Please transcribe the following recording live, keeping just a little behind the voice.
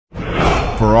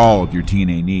For all of your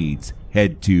TNA needs,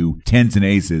 head to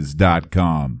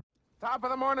tensandaces.com. Top of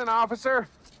the morning, officer.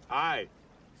 Hi.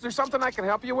 Is there something I can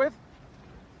help you with?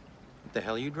 What the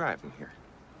hell are you driving here?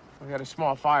 We had a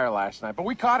small fire last night, but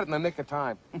we caught it in the nick of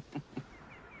time.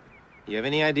 You have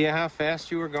any idea how fast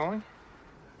you were going?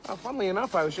 Funnily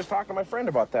enough, I was just talking to my friend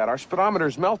about that. Our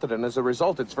speedometer's melted, and as a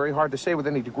result, it's very hard to say with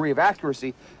any degree of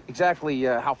accuracy exactly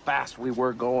how fast we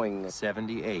were going.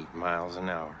 78 miles an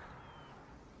hour.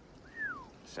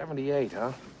 78,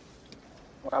 huh?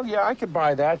 Well, yeah, I could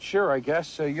buy that, sure, I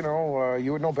guess. You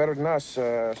would know better than us,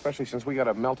 especially since we got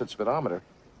a melted speedometer.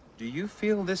 Do you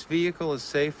feel this vehicle is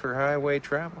safe for highway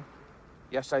travel?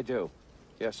 Yes, I do.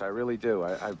 Yes, I really do.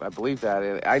 I believe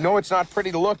that. I know it's not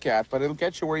pretty to look at, but it'll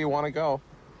get you where you want to go.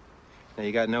 Now,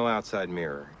 you got no outside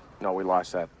mirror. No, we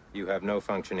lost that. You have no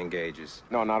functioning gauges.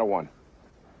 No, not a one.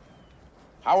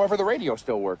 However, the radio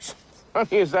still works.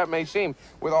 Funny as that may seem,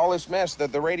 with all this mess,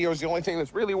 that the radio is the only thing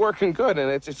that's really working good, and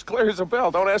it's as clear as a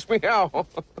bell. Don't ask me how.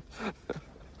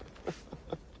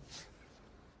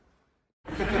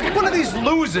 One of these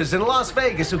losers in Las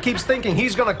Vegas who keeps thinking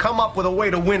he's gonna come up with a way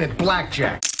to win at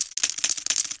blackjack.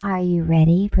 Are you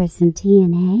ready for some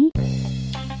TNA?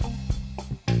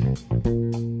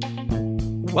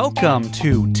 Welcome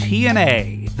to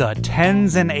TNA, the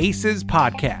Tens and Aces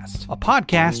podcast, a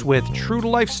podcast with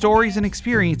true-to-life stories and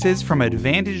experiences from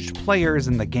advantaged players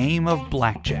in the game of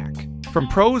blackjack. From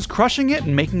pros crushing it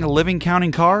and making a living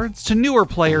counting cards, to newer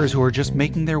players who are just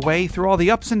making their way through all the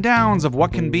ups and downs of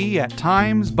what can be, at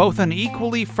times, both an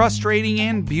equally frustrating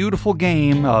and beautiful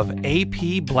game of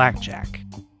AP blackjack.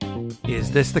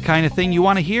 Is this the kind of thing you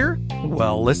want to hear?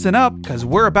 Well, listen up, because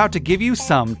we're about to give you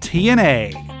some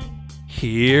TNA.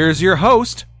 Here's your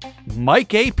host,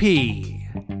 Mike AP.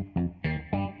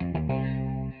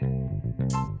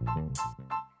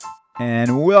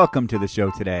 And welcome to the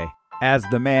show today. As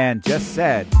the man just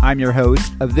said, I'm your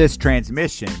host of this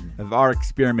transmission of our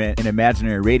experiment in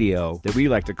imaginary radio that we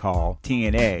like to call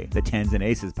TNA, the Tens and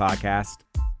Aces podcast.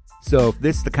 So if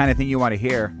this is the kind of thing you want to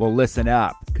hear, well, listen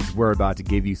up, because we're about to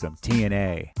give you some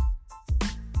TNA.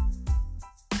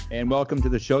 And welcome to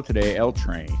the show today, L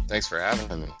Train. Thanks for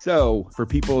having me. So, for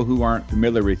people who aren't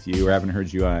familiar with you or haven't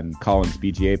heard you on Colin's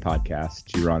BGA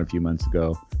podcast, you were on a few months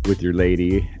ago with your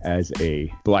lady as a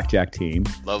blackjack team.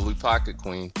 Lovely Pocket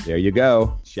Queen. There you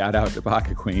go. Shout out to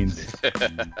Pocket Queens.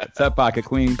 What's up, Pocket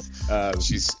Queens?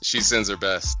 She sends her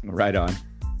best. Right on.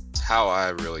 How I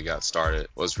really got started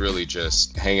was really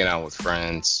just hanging out with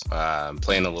friends,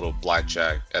 playing a little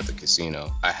blackjack at the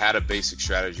casino. I had a basic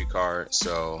strategy card,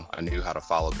 so I knew how to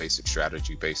follow basic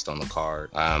strategy based on the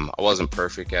card. I wasn't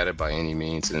perfect at it by any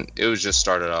means, and it was just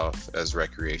started off as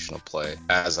recreational play.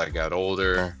 As I got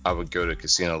older, I would go to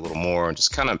casino a little more and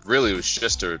just kind of really, it was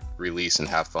just to release and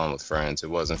have fun with friends. It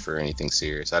wasn't for anything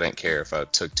serious. I didn't care if I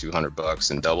took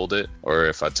 $200 and doubled it or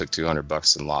if I took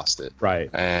 $200 and lost it. Right.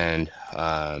 And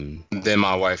then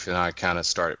my wife and I kind of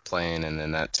started playing, and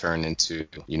then that turned into,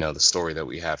 the story that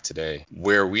we have today.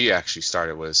 Where we actually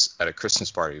started was at a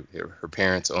Christmas party. Her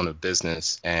parents own a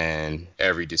business, and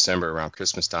every December around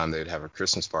Christmas time, they'd have a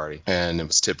Christmas party. And it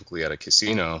was typically at a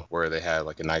casino where they had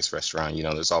like a nice restaurant.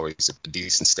 There's always a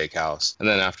decent steakhouse. And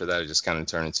then after that, it just kind of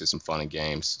turned into some fun and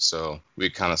games. So we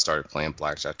kind of started playing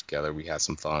blackjack together. We had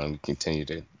some fun. We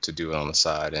continued to do it on the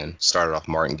side and started off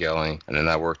martingaling, and then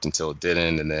that worked until it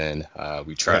didn't. And then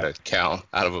we tried to count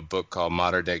out of a book called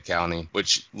Modern Day Counting,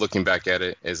 which looking back at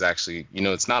it is actually,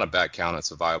 it's not a bad count. It's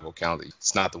a viable count.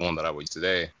 It's not the one that I would use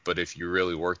today, but if you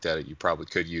really worked at it, you probably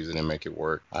could use it and make it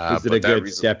work. Is it a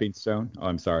good stepping stone? Oh,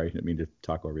 I'm sorry. I didn't mean to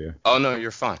talk over you. Oh, no,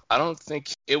 you're fine. I don't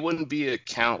think it wouldn't be a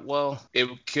count. Well, it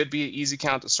could be an easy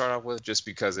count to start off with just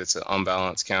because it's an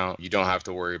unbalanced count. You don't have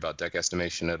to worry about deck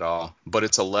estimation at all, but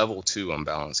it's a level 2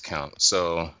 unbalanced count.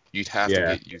 So you'd have to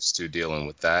get used to dealing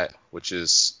with that, which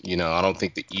is, I don't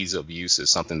think the ease of use is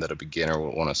something that a beginner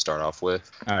would want to start off with.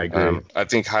 I agree. I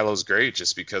think high-low's great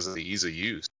just because of the ease of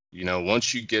use.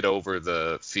 Once you get over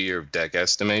the fear of deck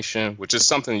estimation, which is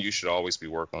something you should always be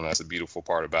working on. That's the beautiful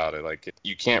part about it. Like,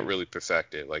 you can't really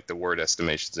perfect it. Like, the word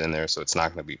estimation's in there, so it's not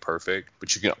going to be perfect.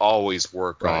 But you can always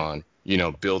work on,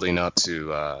 building up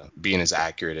to being as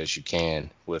accurate as you can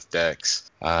with decks.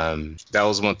 That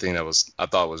was one thing I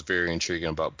thought was very intriguing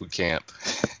about boot camp.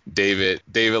 David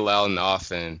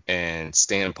Loudon-Offen and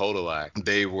Stan Podolak,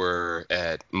 they were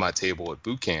at my table at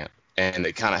boot camp. And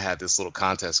they kind of had this little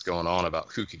contest going on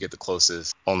about who could get the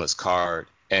closest on this card.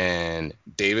 And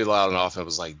David Loudon-Offen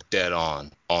was like dead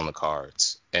on the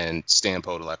cards. And Stan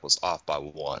Podolak was off by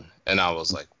 1. And I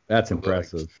was like, That's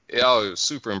impressive. It was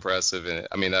super impressive, and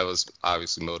I mean that was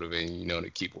obviously motivating, you know, to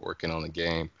keep working on the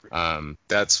game.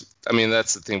 That's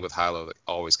the thing with high-low that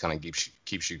always kind of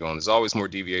keeps you going. There's always more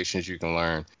deviations you can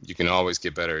learn. You can always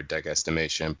get better at deck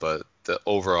estimation, but the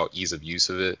overall ease of use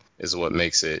of it is what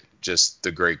makes it just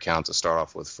the great count to start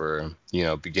off with for, you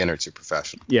know, beginner to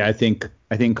professional. Yeah, I think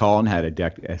Colin had a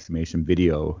deck estimation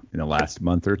video in the last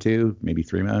month or two, maybe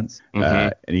 3 months, and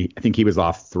I think he was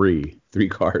off three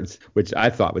cards, which I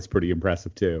thought was pretty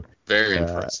impressive too. Very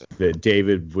impressive. That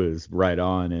David was right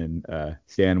on, and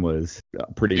Stan was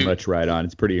pretty much right on.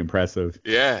 It's pretty impressive.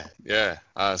 Yeah.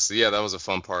 So yeah, that was a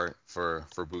fun part for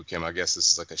boot camp. I guess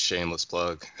this is like a shameless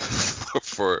plug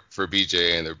for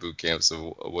BJA and their boot camps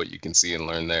of what you can see and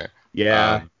learn there.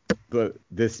 Yeah. But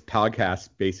this podcast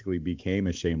basically became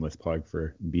a shameless plug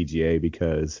for BGA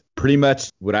because pretty much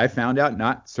what I found out,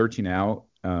 not searching out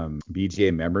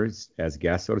BGA members as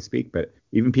guests, so to speak, but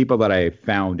even people that I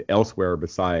found elsewhere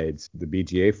besides the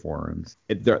BGA forums,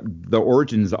 the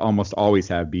origins almost always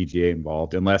have BGA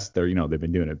involved, unless they're, you know, they've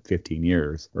been doing it 15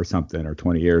 years or something, or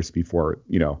 20 years before,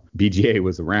 you know, BGA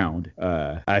was around.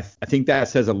 I think that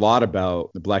says a lot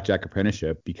about the Blackjack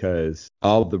apprenticeship, because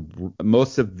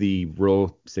most of the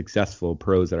real successful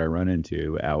pros that I run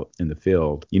into out in the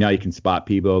field, you know, you can spot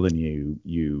people, then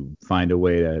you find a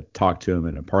way to talk to them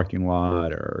in a parking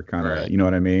lot or kind of, you know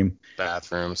what I mean?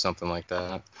 Bathroom, something like that.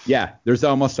 Yeah, there's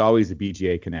almost always a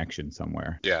BGA connection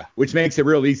somewhere. Yeah. Which makes it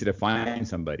real easy to find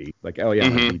somebody. Like, oh yeah,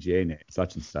 my BGA name,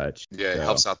 such and such. Yeah, it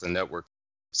helps out the network.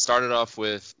 Started off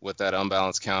with that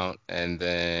unbalanced count, and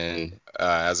then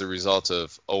as a result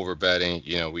of overbetting,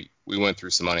 you know, we went through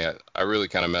some money. I really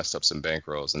kind of messed up some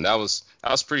bankrolls, and that was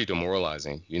pretty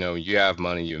demoralizing. You know, you have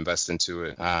money, you invest into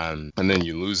it, and then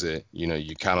you lose it. You know,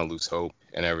 you kind of lose hope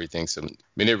and everything. So, I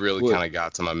mean, it really kind of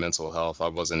got to my mental health. I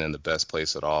wasn't in the best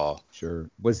place at all. Sure.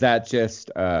 Was that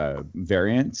just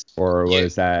variance, or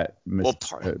was that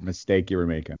a mistake you were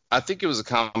making? I think it was a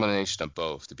combination of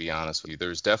both, to be honest with you.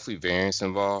 There's definitely variance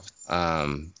involved.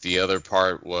 The other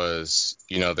part was,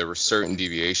 you know, there were certain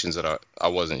deviations that I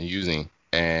wasn't using.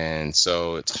 And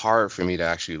so it's hard for me to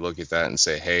actually look at that and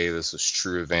say, hey, this was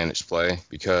true advantage play,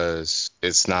 because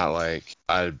it's not like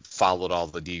I followed all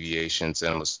the deviations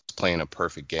and was playing a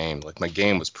perfect game. Like, my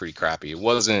game was pretty crappy. It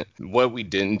wasn't what we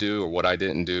didn't do, or what I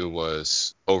didn't do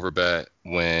was overbet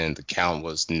when the count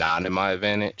was not in my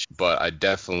advantage, but I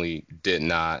definitely did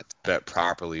not bet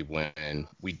properly when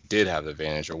we did have the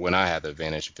advantage, or when I had the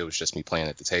advantage, if it was just me playing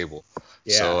at the table.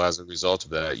 Yeah. So as a result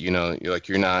of that, you know,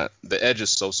 the edge is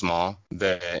so small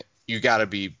that you got to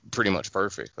be pretty much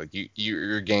perfect. Like,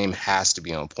 your game has to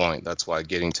be on point. That's why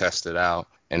getting tested out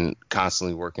and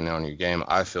constantly working on your game,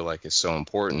 I feel like, is so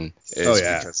important.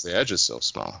 Because the edge is so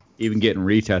small. Even getting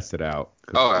retested out.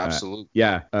 Oh, absolutely.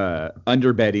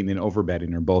 Underbetting and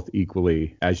overbetting are both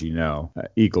equally, as you know,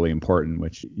 equally important,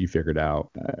 which you figured out.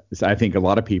 So I think a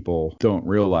lot of people don't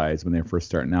realize when they're first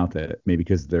starting out that maybe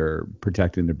because they're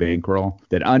protecting their bankroll,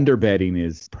 that underbetting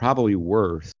is probably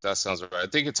worse. That sounds right. I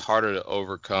think it's harder to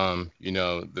overcome, you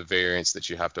know, the variance that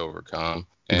you have to overcome.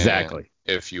 Exactly.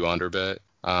 If you underbet.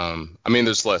 I mean,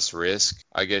 there's less risk,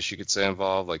 I guess you could say,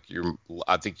 involved. Like,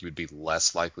 I think you would be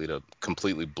less likely to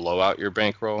completely blow out your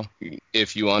bankroll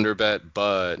if you underbet.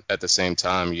 But at the same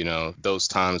time, you know, those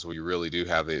times where you really do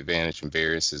have the advantage and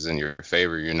variances in your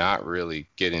favor, you're not really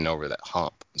getting over that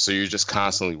hump. So you're just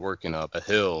constantly working up a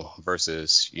hill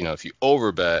versus, you know, if you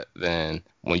overbet, then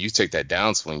when you take that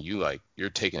downswing, you're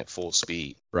taking it full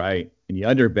speed. Right. And you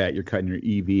underbet, you're cutting your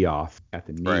EV off at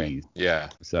the knees. Right. Yeah.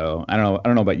 So I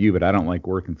don't know about you, but I don't like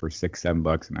working for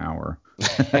 $6-7 an hour.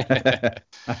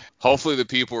 Hopefully the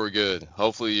people are good.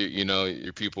 Hopefully, you know,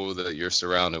 your people that you're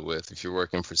surrounded with. If you're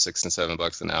working for $6 and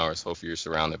 $7 an hour, hopefully you're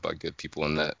surrounded by good people,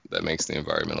 and that makes the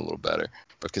environment a little better.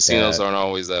 But casinos aren't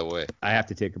always that way. I have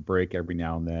to take a break every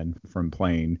now and then from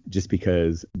playing, just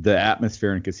because the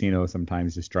atmosphere in casinos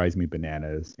sometimes just drives me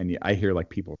bananas. And I hear like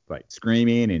people like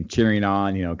screaming and cheering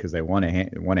on, you know, because they want a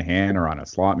hand or on a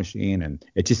slot machine, and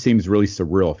it just seems really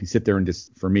surreal. If you sit there and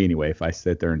just, for me anyway, if I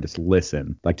sit there and just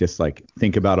listen, like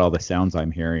think about all the sounds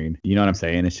I'm hearing, you know what I'm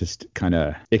saying? It's just kind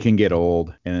of, it can get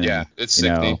old. And yeah, it's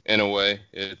sickening in a way.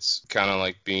 It's kind of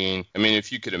like being, I mean,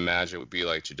 if you could imagine, it would be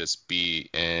like to just be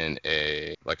in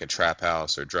a trap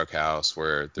house or drug house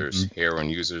where there's heroin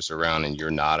users around and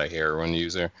you're not a heroin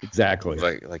user. Exactly.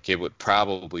 Like it would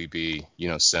probably be, you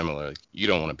know, similar. Like, you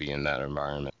don't want to be in that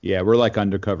environment. Yeah, we're like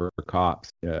undercover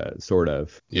cops, sort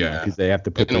of. Yeah. Because they have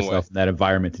to put themselves in that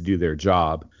environment to do their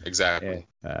job. Exactly.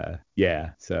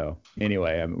 Yeah. So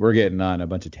anyway, we're getting on a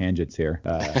bunch of tangents here.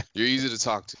 You're easy to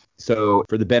talk to. So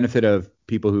for the benefit of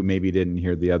people who maybe didn't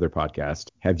hear the other podcast,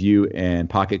 have you and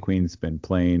Pocket Queens been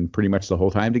playing pretty much the whole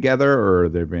time together, or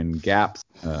there have been gaps?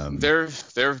 There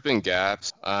have been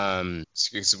gaps.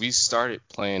 Because we started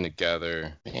playing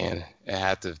together, man, it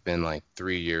had to have been like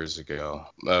 3 years ago.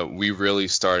 We really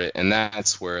started, and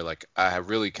that's where like I have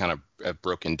really kind of have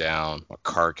broken down a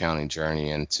card counting journey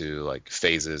into like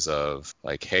phases of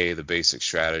like, hey, the basic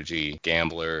strategy,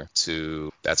 gambler,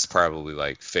 to that's probably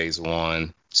like phase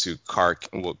 1. To card,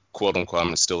 well, quote unquote, I'm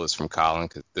going to steal this from Colin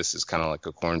because this is kind of like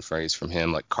a corn phrase from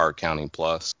him, like card counting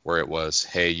plus, where it was,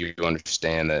 hey, you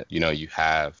understand that, you know, you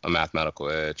have a mathematical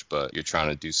edge, but you're trying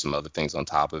to do some other things on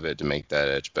top of it to make that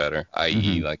edge better,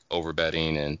 i.e. like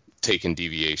overbetting and taking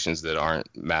deviations that aren't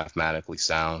mathematically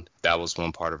sound. That was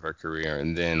one part of our career.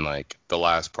 And then like the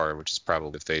last part, which is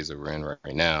probably the phase that we're in right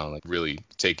now, like really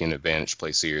taking advantage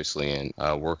play seriously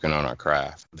and working on our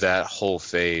craft. That whole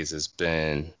phase has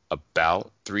been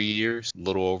about 3 years, a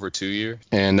little over 2 years.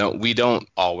 And we don't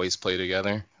always play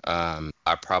together. I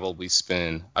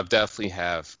definitely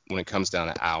have, when it comes down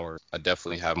to hours, I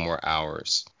definitely have more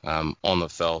hours on the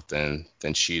felt than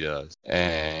she does.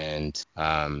 And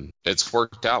it's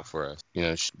worked out for us. You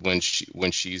know, when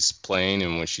she's playing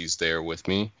and when she's there with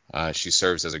me, she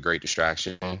serves as a great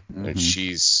distraction. And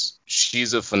she's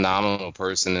a phenomenal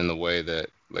person in the way that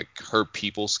like her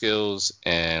people skills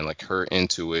and like her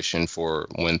intuition for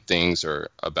when things are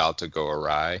about to go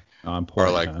awry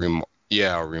are like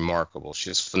remarkable. She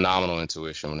has phenomenal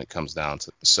intuition when it comes down to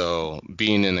it. So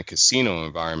being in the casino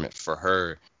environment for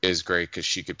her is great because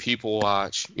she could people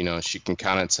watch. You know, she can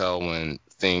kind of tell when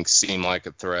things seem like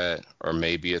a threat or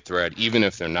maybe a threat, even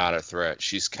if they're not a threat.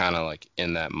 She's kind of like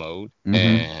in that mode,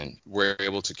 and we're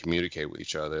able to communicate with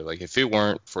each other. Like if it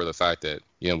weren't for the fact that,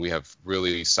 you know, we have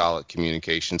really solid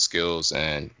communication skills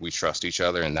and we trust each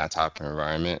other in that type of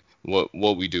environment, what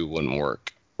we do wouldn't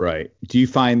work. Right. Do you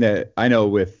find that, I know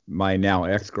with my now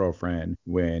ex-girlfriend,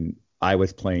 when I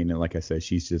was playing, and like I said,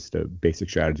 she's just a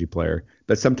basic strategy player,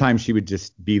 but sometimes she would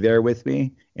just be there with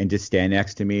me and just stand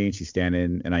next to me, and she's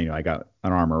standing, and I got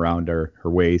an arm around her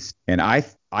waist, and I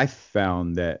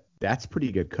found that that's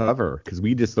pretty good cover because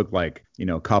we just look like, you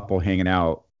know, a couple hanging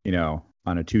out, you know,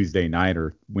 on a Tuesday night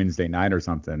or Wednesday night or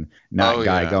something, not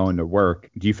going to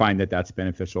work. Do you find that that's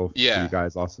beneficial for you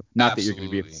guys also? Not that you're going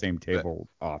to be at the same table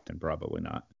often, probably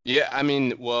not. Yeah, I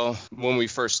mean, well, when we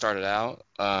first started out,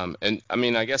 and I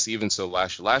mean, I guess even so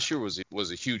last year was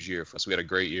a huge year for us. We had a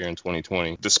great year in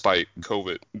 2020, despite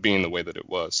COVID being the way that it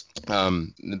was.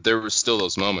 There were still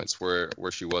those moments where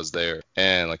she was there,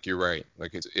 and like you're right,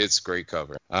 like it's great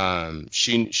cover.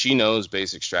 She knows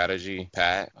basic strategy,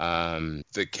 Pat.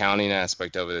 The counting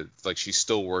aspect of it, like she's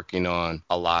still working on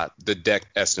a lot. The deck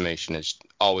estimation is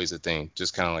always a thing,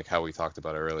 just kind of like how we talked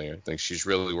about earlier. Like she's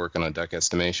really working on deck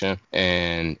estimation,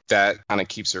 and that kind of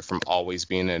keeps her from always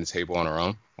being at a table on her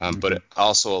own. But it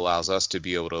also allows us to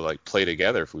be able to like play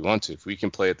together if we want to. If we can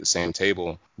play at the same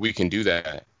table, we can do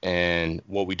that. And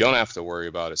what we don't have to worry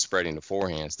about is spreading the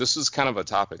forehands. This was kind of a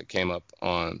topic that came up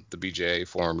on the BJA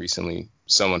forum recently.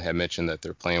 Someone had mentioned that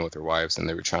they're playing with their wives and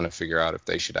they were trying to figure out if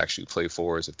they should actually play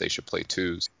fours, if they should play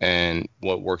twos. And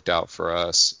what worked out for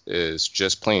us is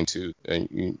just playing two.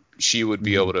 And she would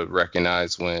be able to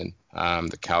recognize when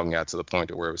the counting got to the point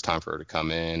to where it was time for her to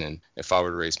come in. And if I were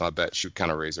to raise my bet, she would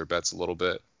kind of raise her bets a little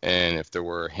bit. And if there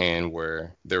were a hand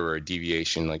where there were a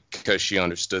deviation, like because she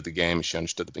understood the game and she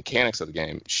understood the mechanics of the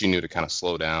game, she knew to kind of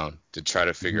slow down to try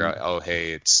to figure out, oh,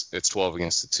 hey, it's 12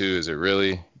 against the 2. Is it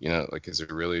really, you know, like, is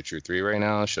it really a true 3 right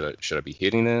now? Should I be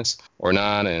hitting this or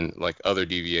not? And like other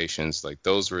deviations, like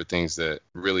those were things that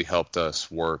really helped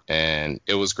us work. And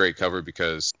it was great cover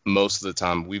because most of the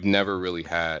time we've never really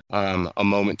had a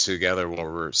moment together where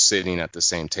we're sitting at the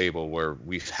same table where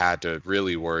we've had to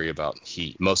really worry about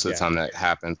heat. Most of the time that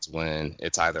happens when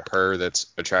it's either her that's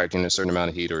attracting a certain amount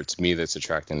of heat or it's me that's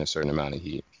attracting a certain amount of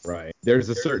heat. Right. There's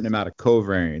a certain amount of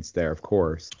covariance there, of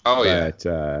course. Oh,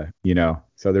 but, you know,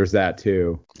 so there's that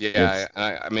too. Yeah.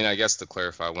 I mean, I guess to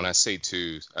clarify, when I say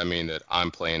twos, I mean that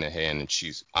I'm playing a hand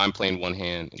and I'm playing one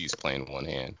hand, she's playing one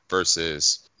hand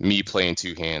versus me playing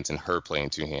two hands and her playing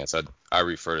two hands. I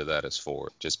refer to that as four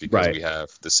just because we have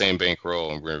the same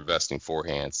bankroll and we're investing 4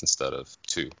 hands instead of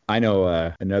 2. I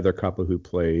know another couple who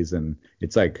plays, and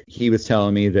it's like he was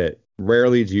telling me that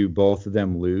rarely do both of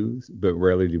them lose, but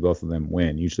rarely do both of them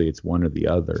win. Usually it's one or the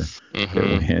other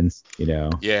that wins, you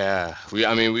know? Yeah.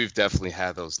 We've definitely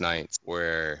had those nights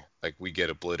where like we get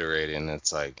obliterated and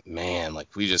it's like, man,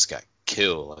 like we just got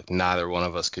kill. Like neither one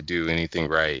of us could do anything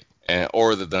right.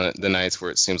 Or the nights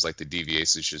where it seems like the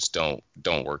deviations just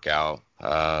don't work out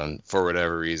for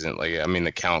whatever reason. Like, I mean,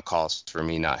 the count calls for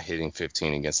me not hitting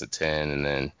 15 against a 10, and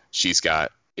then she's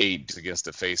got 8 against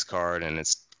the face card, and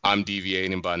I'm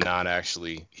deviating by not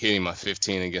actually hitting my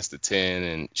 15 against the 10,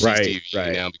 and she's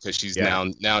deviating now because she's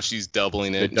now she's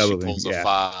doubling it. She pulls a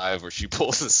 5 or she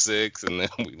pulls a 6, and then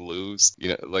we lose. You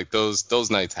know, like those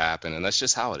nights happen, and that's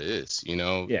just how it is. You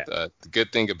know, the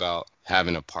good thing about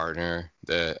having a partner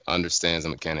that understands the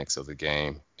mechanics of the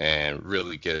game and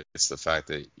really gets the fact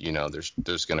that, you know,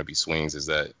 there's going to be swings is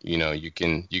that, you know, you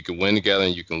can win together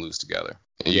and you can lose together,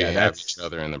 and you have each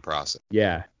other in the process.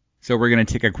 Yeah. So we're going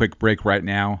to take a quick break right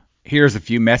now. Here's a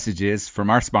few messages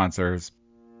from our sponsors.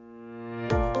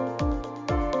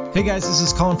 Hey guys, this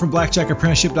is Colin from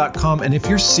BlackjackApprenticeship.com, and if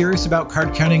you're serious about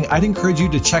card counting, I'd encourage you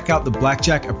to check out the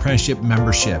Blackjack Apprenticeship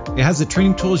membership. It has the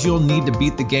training tools you'll need to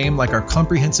beat the game, like our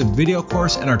comprehensive video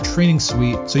course and our training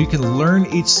suite, so you can learn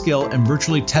each skill and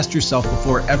virtually test yourself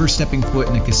before ever stepping foot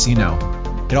in a casino.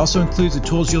 It also includes the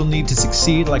tools you'll need to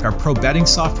succeed, like our pro betting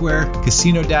software,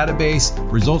 casino database,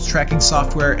 results tracking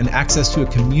software, and access to a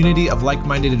community of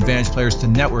like-minded Advantage players to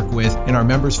network with in our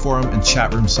members forum and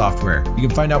chat room software. You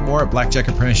can find out more at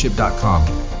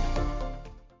blackjackapprenticeship.com.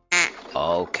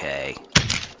 Okay.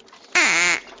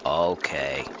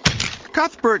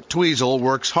 Cuthbert Tweezle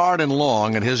works hard and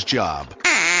long at his job.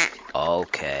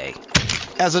 Okay.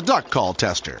 As a duck call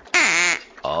tester.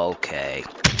 Okay.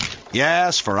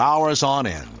 Yes, for hours on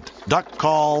end. Duck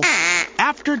call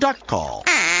after duck call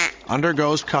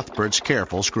undergoes Cuthbert's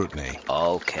careful scrutiny.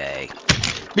 Okay.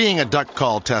 Being a duck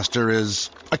call tester is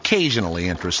occasionally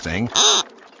interesting.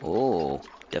 Ooh,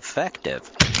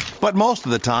 defective. But most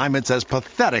of the time it's as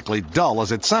pathetically dull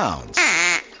as it sounds.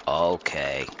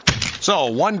 Okay. So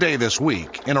one day this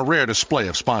week, in a rare display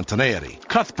of spontaneity,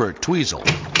 Cuthbert Tweezle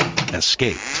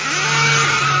escaped.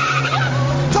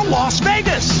 To Las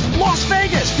Vegas! Las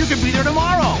Vegas! You can be there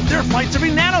tomorrow. There are flights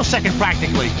every nanosecond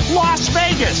practically. Las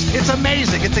Vegas! It's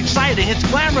amazing, it's exciting, it's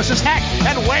glamorous as heck,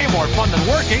 and way more fun than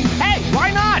working. Hey,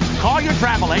 why not? Call your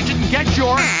travel agent and get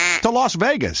your to Las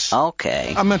Vegas.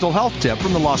 Okay. A mental health tip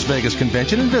from the Las Vegas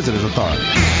Convention and Visitors Authority.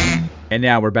 And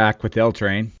now we're back with L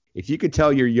Train. If you could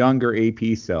tell your younger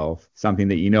AP self something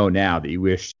that you know now that you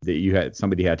wish that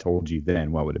somebody had told you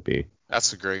then, what would it be?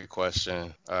 That's a great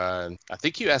question. I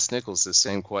think you asked Nichols the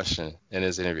same question in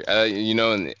his interview. You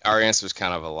know, and our answers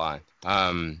kind of align.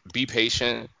 Be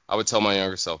patient. I would tell my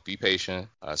younger self, be patient,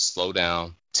 slow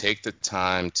down, take the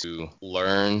time to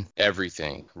learn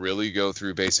everything, really go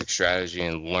through basic strategy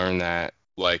and learn that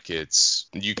like you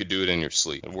could do it in your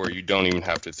sleep, where you don't even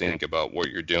have to think about what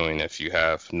you're doing. If you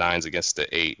have 9s against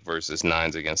the 8 versus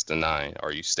 9s against the 9,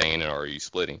 are you staying or are you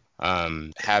splitting?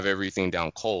 Have everything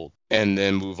down cold, and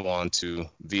then move on to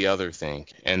the other thing,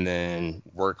 and then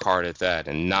work hard at that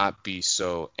and not be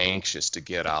so anxious to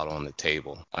get out on the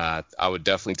table. I would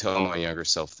definitely tell my younger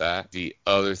self that. The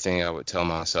other thing I would tell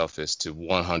myself is to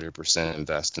 100%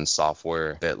 invest in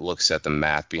software that looks at the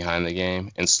math behind the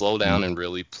game and slow down and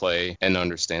really play and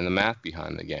understand the math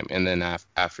behind the game. And then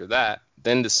after that,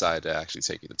 then decide to actually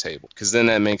take it to the table, because then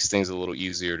that makes things a little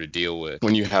easier to deal with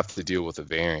when you have to deal with a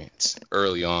variance.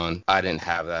 Early on, I didn't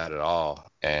have that at all,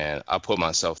 and I put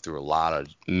myself through a lot of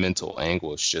mental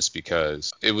anguish just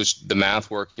because it was the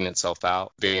math working itself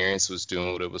out. Variance was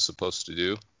doing what it was supposed to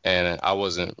do, and I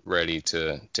wasn't ready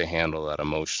to handle that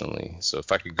emotionally. So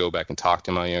if I could go back and talk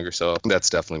to my younger self, that's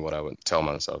definitely what I would tell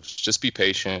myself. Just be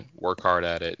patient, work hard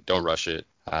at it, don't rush it.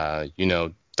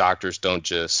 Doctors don't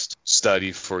just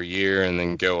study for a year and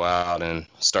then go out and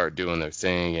start doing their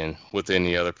thing. And with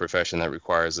any other profession that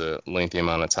requires a lengthy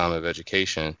amount of time of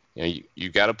education, you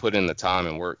got to put in the time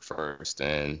and work first.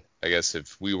 And I guess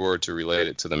if we were to relate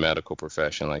it to the medical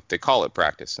profession, like they call it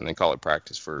practice, and they call it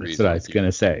practice for a reason. That's what I was going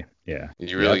to say. Yeah.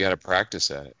 You really got to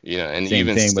practice at it, and same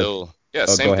even still. Yeah,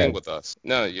 same thing with us.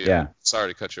 No,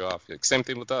 sorry to cut you off. Like, same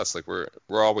thing with us. Like we're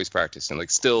always practicing.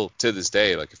 Like still to this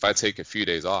day, like if I take a few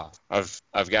days off,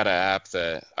 I've got an app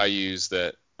that I use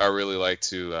that I really like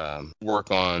to work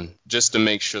on just to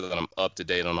make sure that I'm up to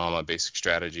date on all my basic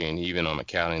strategy and even on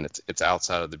accounting. It's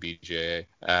outside of the BJA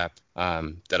app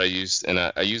that I use, and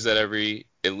I use that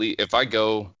at least if I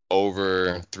go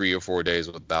over 3 or 4 days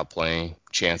without playing,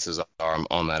 chances are I'm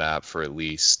on that app for at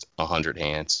least 100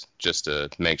 hands just to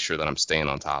make sure that I'm staying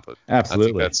on top of it. Absolutely. I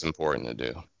think that's important to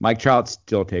do. Mike Trout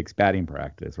still takes batting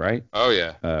practice, right? Oh,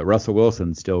 yeah. Russell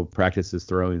Wilson still practices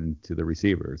throwing to the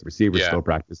receivers. Receivers still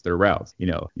practice their routes. You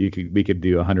know, we could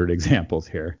do 100 examples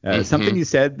here. Something you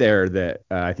said there that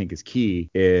I think is key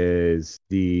is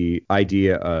the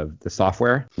idea of the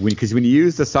software. Because when you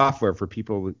use the software, for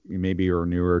people who maybe are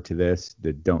newer to this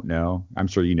that don't know, I'm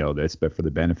sure you know this, but for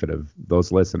the benefit of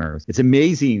those listeners, it's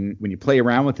amazing when you play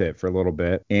around with it for a little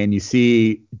bit and you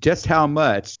see just how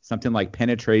much something like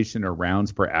penetration or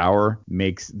rounds per hour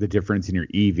makes the difference in your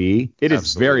EV. It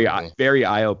is very, very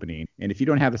eye-opening. And if you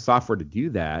don't have the software to do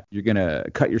that, you're going to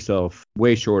cut yourself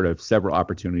way short of several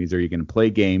opportunities, or you're going to play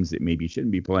games that maybe you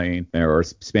shouldn't be playing, or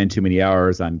spend too many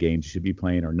hours on games you should be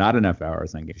playing, or not enough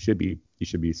hours on games you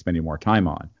should be spending more time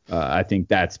on. I think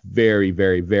that's very,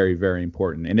 very, very, very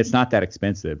important. And it's not that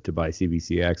expensive to buy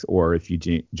CVCX, or if you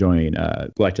join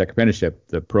Blackjack Apprenticeship,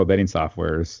 the pro betting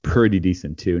software is pretty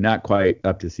decent too. Not quite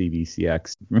up to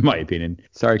CVCX, in my opinion.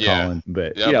 Sorry, Colin,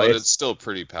 but it's still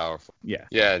pretty powerful. Yeah.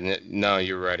 Yeah, no,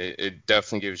 you're right. It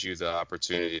definitely gives you the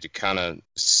opportunity to kind of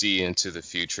see into the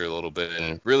future a little bit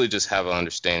and really just have an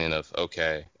understanding of,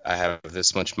 okay, I have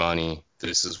this much money.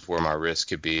 This is where my risk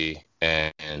could be,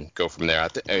 and go from there.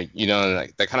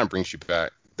 That kind of brings you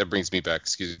back. That brings me back,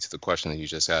 to the question that you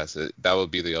just asked. That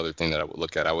would be the other thing that I would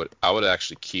look at. I would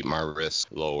actually keep my risk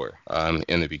lower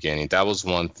in the beginning. That was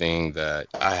one thing that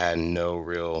I had no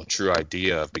real true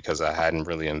idea of, because I hadn't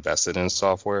really invested in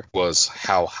software, was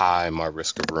how high my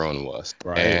risk of ruin was.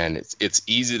 Right. And it's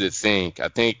easy to think. I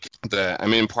think that,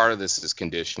 part of this is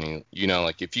conditioning.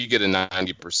 Like if you get a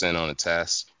 90% on a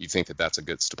test, you think that that's a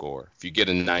good score. If you get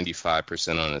a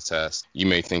 95% on a test, you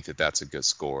may think that that's a good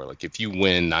score. Like if you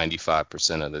win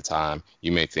 95% of the time,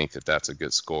 you may think that that's a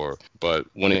good score. But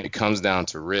when it comes down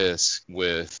to risk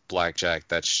with blackjack,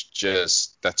 that's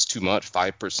too much.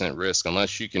 5% risk,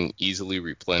 unless you can easily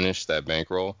replenish that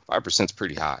bankroll, 5% is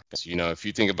pretty high. If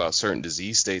you think about certain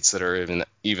disease states that are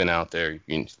even out there,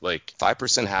 like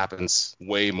 5% happens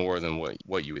way more than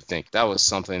what you would think. That was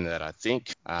something that I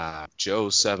think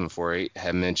Joe748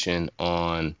 had mentioned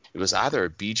on, it was either a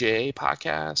BJA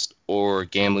podcast or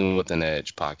Gambling with an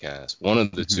Edge podcast, one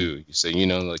of the two. You say,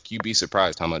 you'd be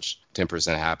surprised how much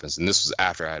 10% happens. And this was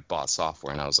after I had bought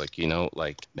software, and I was like,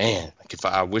 if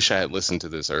I wish I had listened to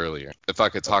this earlier. If I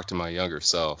could talk to my younger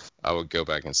self, I would go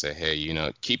back and say,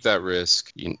 hey, keep that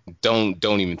risk. Don't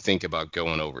even think about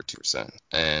going over 2%.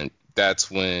 And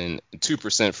that's when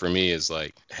 2% for me is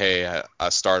like, hey, I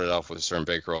started off with a certain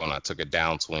bankroll and I took a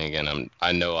downswing, and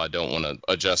I know I don't want to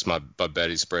adjust my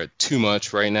betting spread too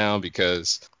much right now,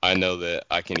 because I know that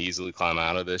I can easily climb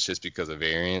out of this just because of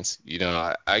variance.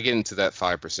 I get into that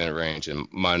 5% range and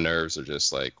my nerves are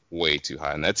just like way too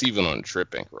high, and that's even on a trip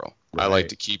bankroll. Right. I like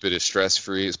to keep it as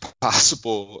stress-free as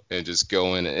possible and just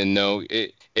go in and know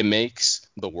it makes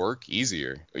the work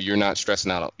easier. You're not stressing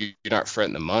out. You're not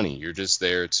fretting the money. You're just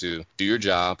there to do your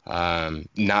job,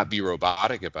 not be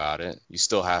robotic about it. You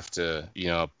still have to,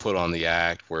 put on the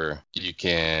act where you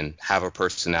can have a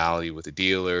personality with the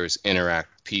dealers, interact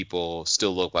with people,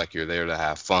 still look like you're there to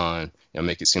have fun,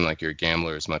 make it seem like you're a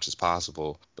gambler as much as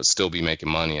possible, but still be making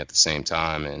money at the same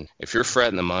time. And if you're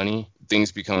fretting the money,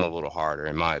 things become a little harder,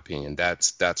 in my opinion.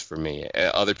 That's for me.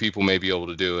 Other people may be able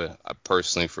to do it.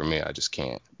 Personally, for me, I just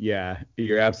can't. Yeah,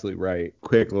 you're absolutely right.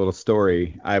 Quick little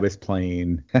story. I was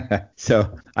playing.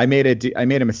 So I made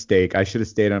a mistake. I should have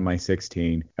stayed on my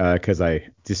 16 because I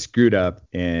just screwed up,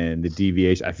 and the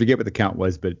deviation, I forget what the count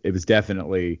was, but it was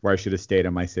definitely where I should have stayed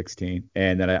on my 16.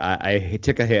 And then I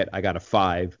took a hit. I got a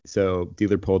 5. So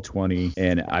dealer pulled 20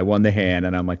 and I won the hand,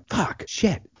 and I'm like, fuck.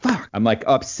 I'm like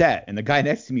upset. And the guy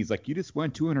next to me is like, you just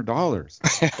won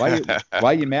 $200.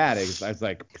 Why are you mad? I was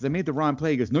like, because I made the wrong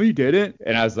play. He goes, no, you didn't.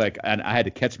 And I was like, and I had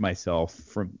to catch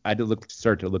myself I had to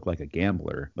start to look like a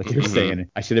gambler. Like you're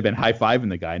saying, I should have been high-fiving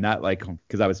the guy, not like,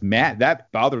 because I was mad.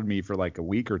 That bothered me for like a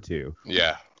week or two.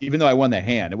 Yeah. Even though I won the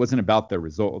hand, it wasn't about the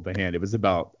result of the hand. It was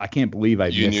about, I can't believe I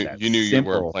missed that. You knew you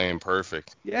weren't playing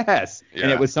perfect. Yes. Yeah.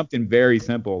 And it was something very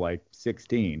simple, like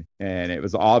 16. And it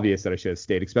was obvious that I should have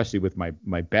stayed, especially with my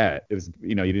bet. It was,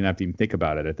 you didn't have to even think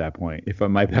about it at that point. If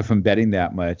I'm betting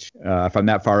that much, if I'm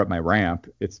that far up my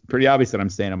ramp, it's pretty obvious that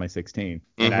I'm staying on my 16.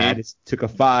 And I just took a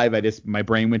 5. My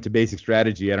brain went to basic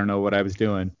strategy. I don't know what I was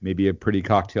doing. Maybe a pretty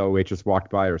cocktail waitress walked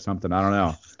by or something. I don't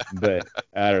know. But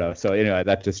I don't know. So anyway,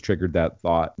 that just triggered that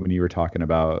thought when you were talking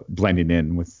about blending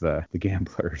in with the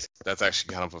gamblers. That's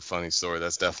actually kind of a funny story.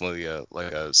 That's definitely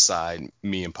a side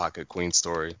me and Pocket Queen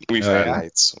story. We've had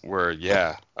nights where,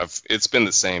 it's been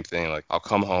the same thing. Like, I'll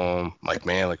come home, like,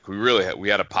 man, like, we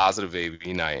had a positive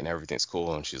AV night and everything's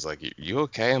cool. And she's like, you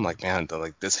okay? I'm like, man,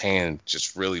 like, this hand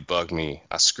just really bugged me.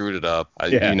 I screwed it up,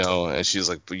 and she's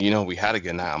like, but we had a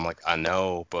good night. I'm like, I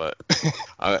know, but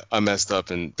I messed up.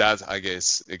 And that's, I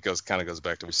guess it goes back to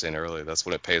what we were saying earlier. That's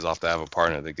when it pays off to have a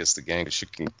partner that gets the game, because she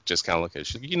can just kind of look at it.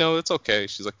 She's like, it's okay.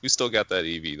 She's like, we still got that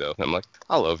EV though. And I'm like,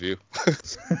 I love you.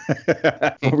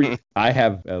 I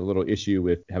have a little issue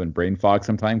with having brain fog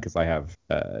sometimes because I have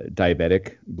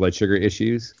diabetic blood sugar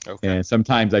issues. Okay. And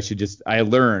sometimes I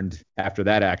learned after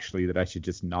that actually that I should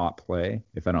just not play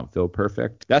if I don't feel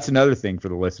perfect. That's another thing for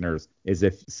the listeners, is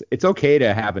if it's okay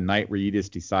to have a night where you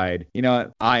just decide,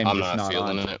 I'm not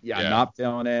feeling it. Yeah, I'm not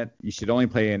feeling it. You should only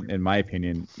play in my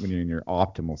opinion, when you're in your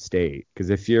optimal state. Because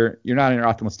if you're not in your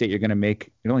optimal state, you're going to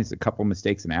make only a couple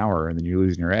mistakes an hour and then you're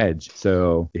losing your edge.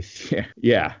 So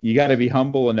you got to be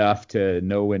humble enough to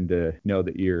know when to know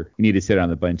that you need to sit on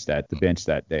the bench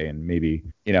that day and maybe,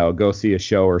 go see a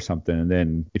show or something. And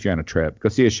then if you're on a trip, go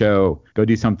see a show, go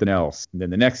do something else. And then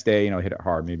the next day, hit it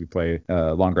hard, maybe play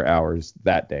longer hours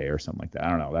that day or something like that. I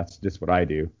don't know. That's just what I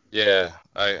do. Yeah,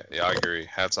 I agree.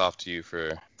 Hats off to you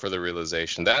for the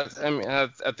realization. I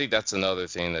think that's another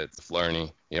thing that's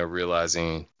learning,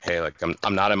 realizing, hey, like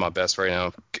I'm not at my best right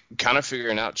now. Kind of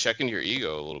figuring out, checking your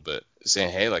ego a little bit,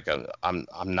 saying, hey, like I'm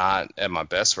not at my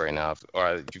best right now,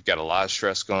 or you've got a lot of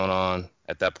stress going on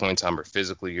at that point in time, or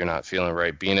physically you're not feeling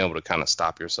right. Being able to kind of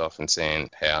stop yourself and saying,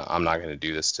 hey, I'm not going to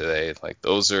do this today. Like,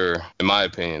 those are, in my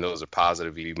opinion, those are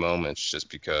positive ED moments, just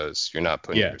because you're not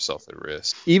putting yourself at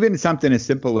risk. Even something as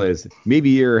simple as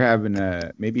maybe you're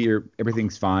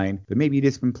everything's fine, but maybe you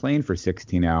just been playing for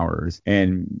 16 hours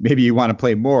and maybe you want to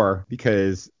play more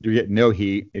because you're getting no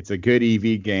heat. It's a good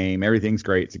EV game. Everything's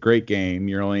great. It's a great game.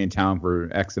 You're only in town for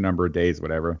X number of days,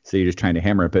 whatever. So you're just trying to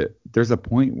hammer it. But there's a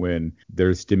point when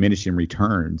there's diminishing returns.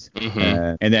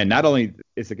 And then not only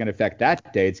is it going to affect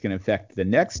that day, it's going to affect the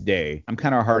next day. I'm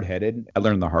kind of hard-headed. I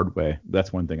learned the hard way.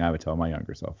 That's one thing I would tell my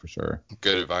younger self for sure.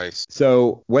 Good advice.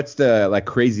 So what's the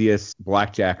craziest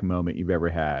blackjack moment you've ever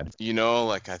had?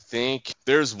 I think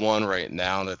there's one right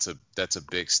now that's a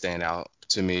big standout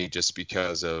to me, just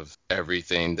because of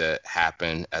everything that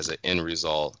happened as an end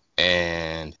result.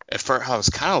 And at first I was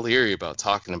kind of leery about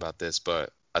talking about this,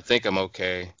 but I think I'm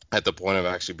okay at the point of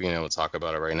actually being able to talk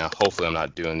about it right now. Hopefully I'm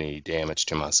not doing any damage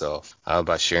to myself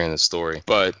by sharing the story.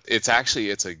 But it's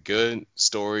a good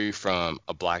story from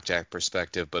a blackjack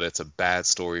perspective, but it's a bad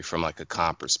story from a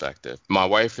comp perspective. My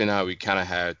wife and I, we kind of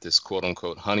had this quote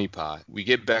unquote honeypot. We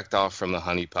get backed off from the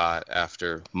honeypot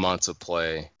after months of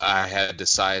play. I had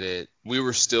decided we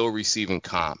were still receiving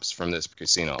comps from this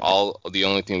casino. The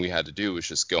only thing we had to do was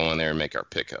just go in there and make our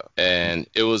pickup. And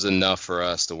it was enough for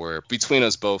us to where, between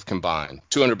us both combined,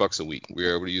 $200 a week. We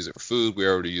were able to use it for food. We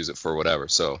were able to use it for whatever.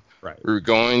 So we were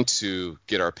going to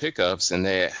get our pickups, and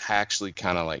they actually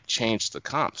kind of changed the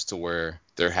comps to where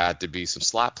there had to be some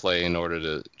slot play in order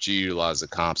to utilize the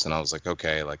comps. And I was like,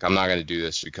 okay, I'm not going to do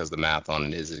this because the math on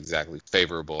it is exactly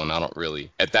favorable. And I don't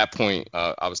really, at that point,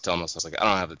 I was telling myself, I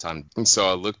don't have the time. And so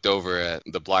I looked over at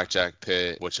the blackjack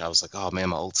pit, which I was like, oh man,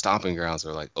 my old stomping grounds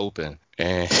are open.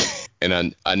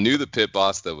 And I knew the pit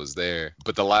boss that was there,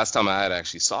 but the last time I had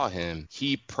actually saw him,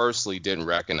 he personally didn't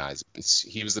recognize me.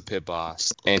 He was the pit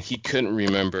boss, and he couldn't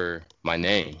remember my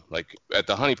name. At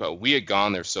the honeypot, we had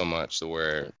gone there so much to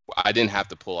where I didn't have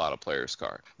to pull out a player's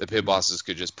card. The pit bosses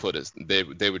could just put us, they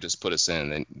would just put us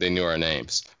in. They knew our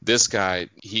names. This guy,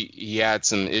 he had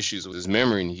some issues with his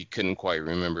memory, and he couldn't quite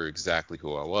remember exactly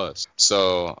who I was.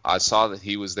 So I saw that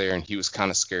he was there, and he was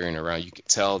kind of scurrying around. You could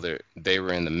tell that they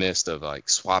were in the midst of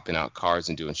swapping out cards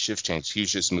and doing shift change. He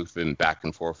was just moving back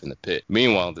and forth in the pit.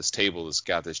 Meanwhile, this table that's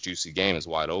got this juicy game is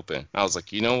wide open. I was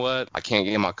like, you know what? I can't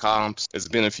get my comps. It's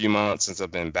been a few months since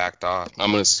I've been backed off.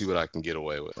 I'm going to see what I can get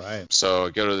away with. Right. So I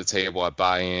go to the table, I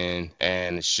buy in,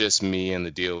 and it's just me and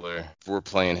the dealer. We're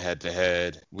playing head to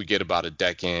head. We get about a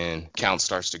deck in. Count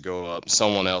starts to go up.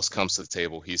 Someone else comes to the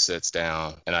table. He sits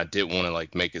down, and I didn't want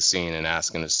to make a scene and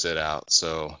ask him to sit out.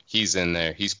 So he's in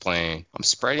there. He's playing. I'm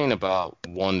spreading about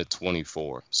 1 to 24.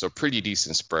 So pretty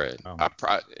decent spread. Oh.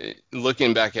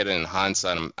 Looking back at it in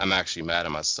hindsight, I'm actually mad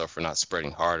at myself for not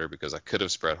spreading harder, because I could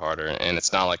have spread harder, and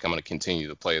it's not like I'm going to continue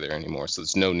to play there anymore. So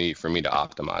there's no need for me to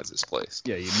optimize this place.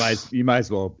 Yeah, you might as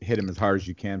well hit him as hard as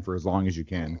you can for as long as you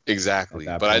can. Exactly.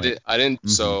 But point. I didn't. Mm-hmm.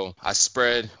 So I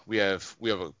spread. We have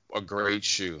a great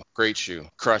shoe,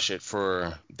 crush it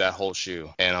for that whole shoe.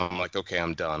 And I'm like, okay,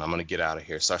 I'm done. I'm going to get out of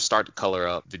here. So I start to color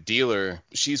up. The dealer,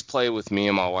 she's played with me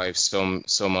and my wife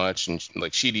so much. And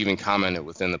like, she'd even commented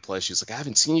within the play. She's like, I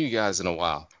haven't seen you guys in a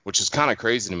while, which is kind of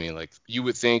crazy to me. Like, you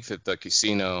would think that the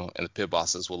casino and the pit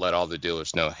bosses will let all the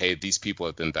dealers know, hey, these people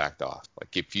have been backed off.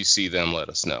 Like, if you see them, let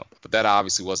us know. But that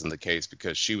obviously wasn't the case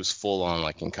because she was full on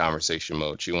like in conversation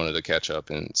mode. She wanted to catch up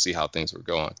and see how things were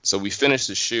going. So we finished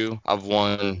the shoe. I've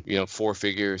won, 4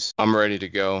 figures. I'm ready to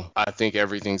go. I think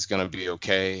everything's going to be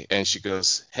okay. And she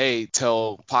goes, hey,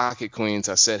 tell Pocket Queens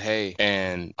I said hey.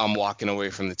 And I'm walking away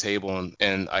from the table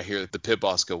and I hear the pit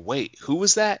boss go, wait, who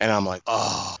was that? And I'm like,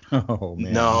 oh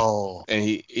man. No. And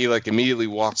he like immediately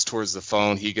walks towards the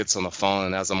phone. He gets on the phone.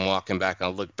 And as I'm walking back, I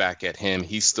look back at him.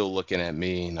 He's still looking at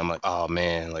me. And I'm like, oh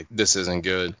man, like this isn't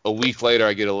good. A week later,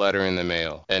 I get a letter in the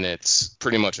mail and it's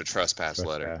pretty much a trespass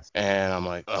letter. And I'm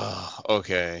like, oh,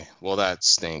 okay, well that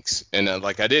stinks. And then,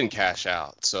 like, I didn't cash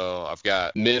out. So I've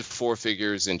got mid 4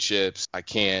 figures in chips. I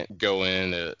can't go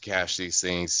in to cash these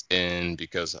things in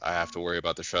because I have to worry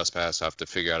about the trespass. I have to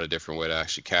figure out a different way to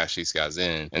actually cash these guys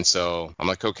in. And so I'm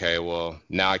like, okay, well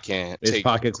now I can't Is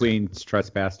Pocket Queens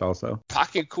trespassed also?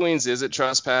 Pocket Queens isn't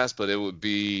trespass, but it would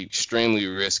be extremely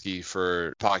risky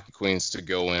for Pocket Queens to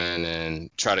go in and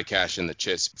try to cash in the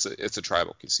chips. It's a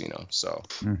tribal casino, so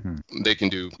they can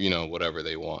do, whatever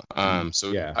they want.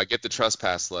 I get the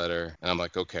trespass letter and I'm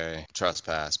like, okay,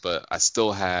 trespass, but I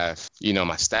still have,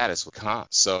 my status with comp.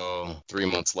 So 3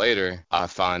 months later, I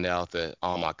find out that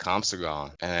all my comps are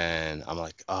gone. And I'm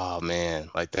like, oh man,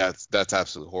 like that's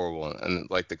absolutely horrible. And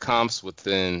like the comps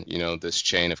within, this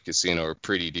chain of casino are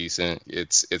pretty decent.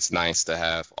 It's nice to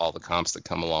have all the comps that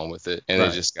come along with it. And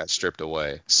It just got stripped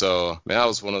away. So man, that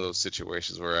was one of those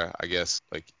situations where I guess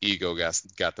like ego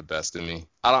got the best of me.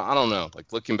 I don't know.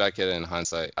 Like looking back at it in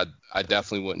hindsight, I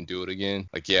definitely wouldn't do it again.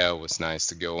 Like, yeah, it was nice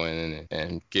to go in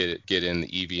and get in the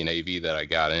EV and AV that I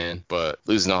got in, but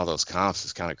losing all those comps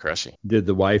is kind of crushing. Did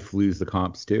the wife lose the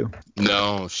comps too?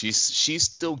 No, she's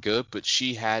still good, but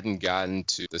she hadn't gotten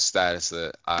to the status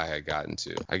that I had gotten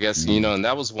to. I guess, and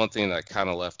that was one thing that I kind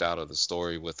of left out of the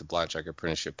story with the Blackjack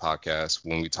Apprenticeship podcast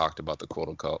when we talked about the quote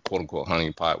unquote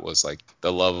honey pot was like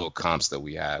the level of comps that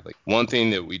we had. Like one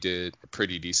thing that we did a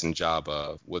pretty decent job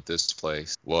of with this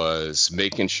place was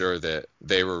making sure that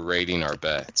they were rating our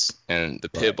bets, and the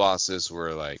pit bosses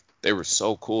were like, they were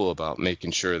so cool about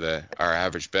making sure that our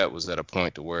average bet was at a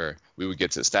point to where we would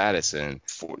get to status. And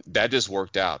that just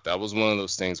worked out. That was one of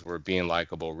those things where being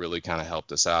likable really kind of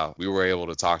helped us out. We were able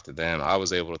to talk to them. I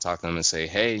was able to talk to them and say,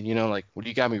 hey, like, what do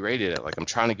you got me rated at? Like, I'm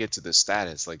trying to get to this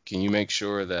status. Like, can you make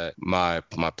sure that my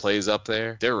play's up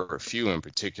there? There were a few in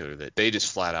particular that they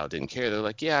just flat out didn't care. They're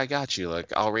like, yeah, I got you.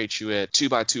 Like, I'll rate you at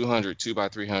 2x200,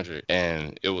 2x300.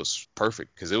 And it was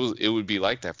perfect because it would be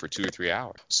like that for 2 or 3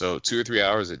 hours. So 2 or 3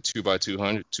 hours at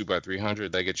 2x200,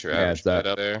 2x300, they get your average bet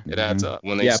up there. It adds up.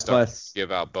 When they start to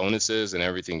give out bonuses and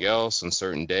everything else on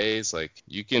certain days, like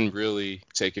you can really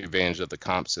take advantage of the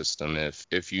comp system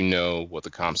if you know what the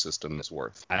comp system is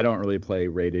worth. I don't really play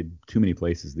rated too many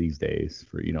places these days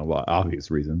for, obvious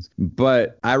reasons.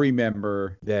 But I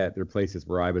remember that there are places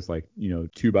where I was like,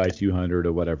 2x200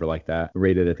 or whatever like that,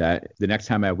 rated at that. The next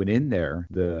time I went in there,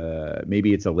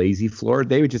 maybe it's a lazy floor,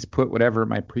 they would just put whatever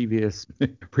my previous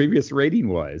rating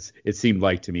was. It seemed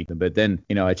like to me. But then,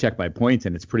 I checked my points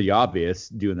and it's pretty obvious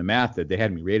doing the math that they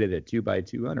had me rated at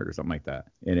 2x200 or something like that.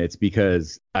 And it's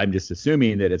because I'm just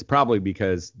assuming that it's probably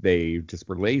because they just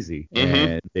were lazy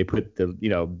and they put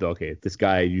okay, this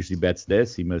guy usually bets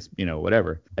this, he must,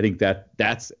 whatever. I think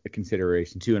that's a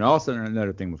consideration too. And also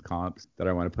another thing with comps that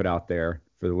I want to put out there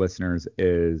for the listeners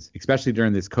is, especially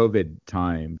during this COVID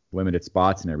time, limited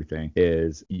spots and everything,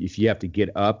 is if you have to get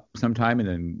up sometime and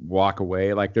then walk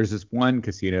away. Like there's this one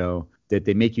casino that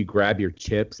they make you grab your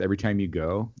chips every time you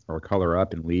go or color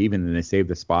up and leave, and then they save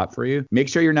the spot for you. Make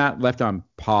sure you're not left on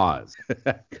pause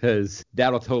because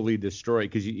that'll totally destroy,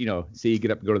 because say you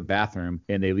get up and go to the bathroom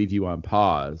and they leave you on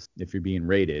pause if you're being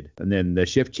rated, and then the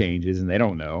shift changes and they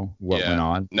don't know what went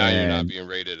on. Now you're not being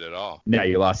rated at all. Now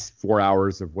you lost 4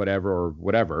 hours of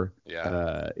whatever.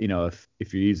 Yeah.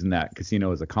 If you're using that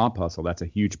casino as a comp hustle, that's a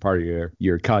huge part of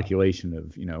your calculation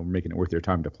of making it worth your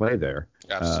time to play there.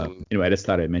 Absolutely. Anyway, I just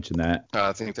thought I'd mention that.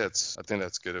 I think that's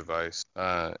good advice.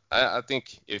 I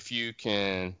think if you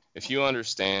can if you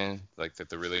understand like that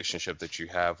the relationship that you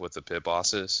have with the pit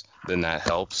bosses, then that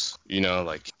helps.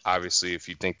 Like obviously if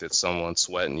you think that someone's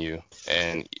sweating you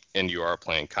and you are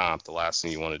playing comp, the last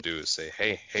thing you want to do is say,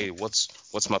 hey,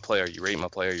 what's my play? Are you rating my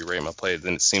play? Are you rating my play?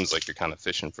 Then it seems like you're kind of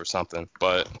fishing for something.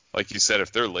 But like you said,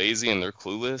 if they're lazy and they're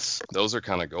clueless, those are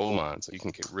kind of gold mines. You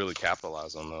can really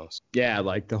capitalize on those. Yeah,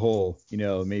 like the whole,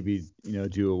 maybe,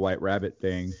 do a white rabbit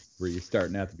thing where you're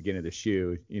starting at the beginning of the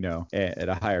shoe, at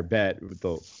a higher bet.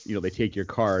 They take your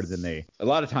card, then a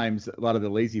lot of times, a lot of the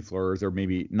lazy floors, or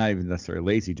maybe not even necessarily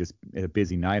lazy, just a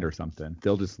busy night or something,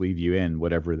 they'll just leave you in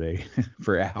whatever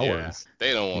for hours. Yeah,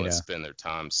 they don't want to spend their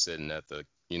time sitting at the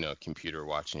computer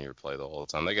watching your play the whole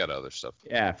time. They got other stuff.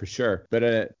 Yeah, for sure. But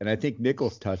and I think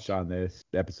Nichols touched on this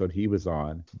episode he was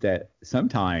on, that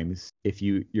sometimes if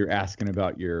you're asking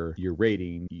about your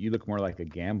rating, you look more like a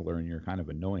gambler and you're kind of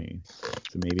annoying.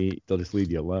 So maybe they'll just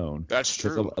leave you alone. That's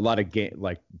true. A lot of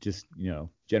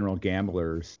general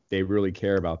gamblers, they really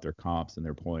care about their comps and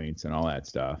their points and all that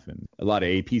stuff. And a lot of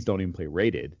APs don't even play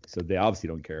rated, so they obviously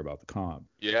don't care about the comp.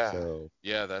 Yeah. So,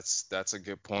 yeah, that's a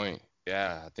good point.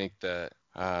 Yeah, I think that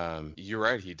you're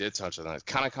right. He did touch on that.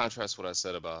 Kind of contrasts what I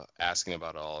said about asking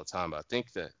about it all the time. But I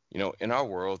think that, in our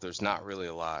world, there's not really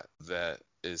a lot that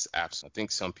is absent. I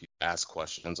think some people ask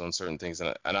questions on certain things,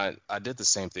 and I did the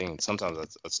same thing. And sometimes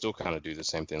I still kind of do the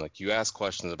same thing. Like you ask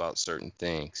questions about certain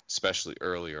things, especially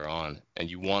earlier on, and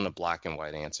you want a black and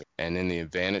white answer. And in the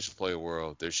advantage play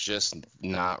world, there's just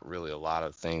not really a lot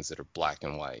of things that are black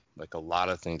and white. Like a lot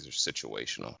of things are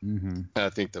situational. Mm-hmm. And I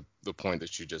think the point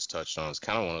that you just touched on is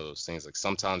kind of one of those things. Like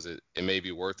sometimes it may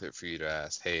be worth it for you to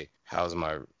ask, hey, how's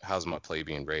my play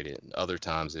being rated? And other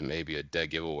times it may be a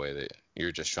dead giveaway that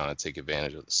you're just trying to take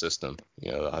advantage of the system.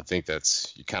 I think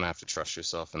you kind of have to trust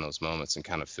yourself in those moments and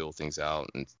kind of feel things out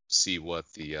and see what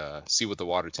the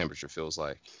water temperature feels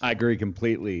like. I agree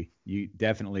completely. You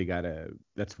definitely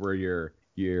that's where your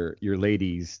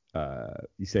ladies,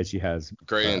 you said she has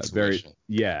great intuition.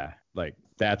 Like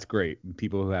that's great.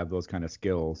 People who have those kind of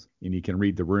skills, and you can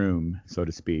read the room, so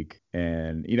to speak.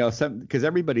 And because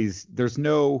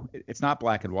it's not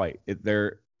black and white.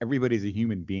 Everybody's a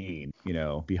human being,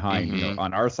 behind,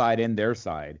 on our side and their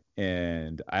side.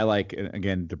 And I like,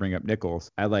 again, to bring up Nichols,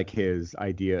 I like his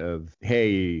idea of,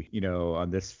 hey, on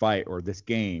this fight or this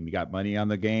game, you got money on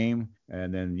the game.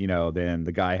 And then, then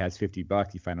the guy has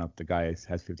 $50. You find out the guy has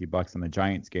 $50 on the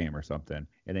Giants game or something.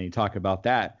 And then you talk about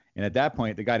that. And at that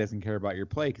point, the guy doesn't care about your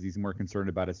play because he's more concerned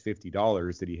about his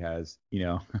 $50 that he has,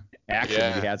 action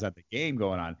that he has at the game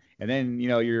going on. And then,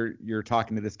 you're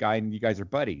talking to this guy and you guys are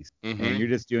buddies. Mm-hmm. And you're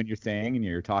just doing your thing and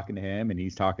you're talking to him and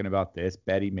he's talking about this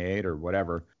bet he made or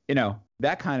whatever.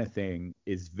 That kind of thing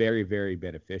is very, very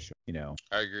beneficial,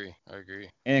 I agree.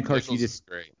 And of course, Nichols is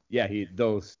great. Yeah,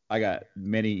 I got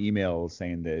many emails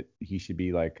saying that he should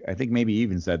be like, I think maybe he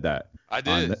even said that. I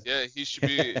did. Yeah, he should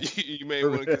be. You may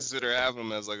want to consider having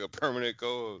him as like a permanent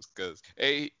co-host because,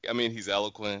 he's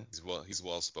eloquent. He's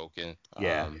well spoken.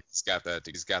 Yeah. He's got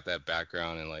that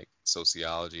background in like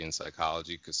sociology and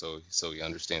psychology so he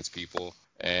understands people.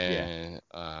 And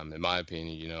in my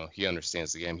opinion, he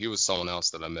understands the game. He was someone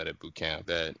else that I met at boot camp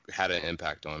that had an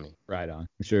impact on me. Right on.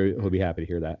 I'm sure he'll be happy to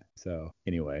hear that. So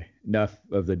anyway, enough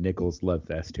of the Nichols love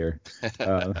fest here.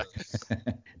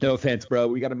 No offense, bro.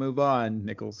 We got to move on,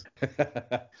 Nichols.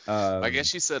 I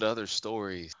guess you said other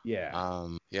stories. Yeah.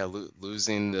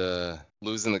 Losing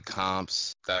the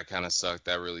comps, that kind of sucked.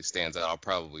 That really stands out. I'll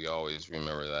probably always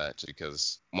remember that just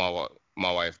because my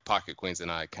wife, Pocket Queens,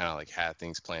 and I kind of like had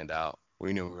things planned out.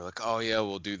 We knew we were like, oh yeah,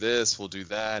 we'll do this, we'll do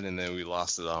that, and then we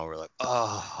lost it all. We're like,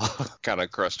 oh, kind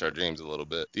of crushed our dreams a little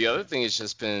bit. The other thing has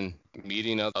just been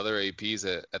meeting other APs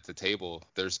at the table.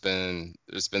 There's been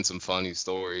some funny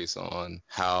stories on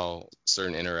how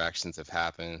certain interactions have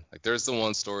happened. Like there's the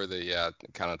one story that I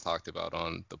kind of talked about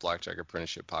on the Blackjack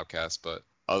Apprenticeship podcast, but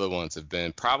other ones have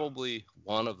been probably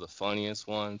one of the funniest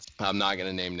ones. I'm not going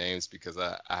to name names because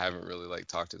I haven't really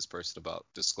talked to this person about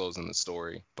disclosing the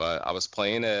story, but I was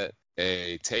playing at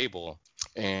a table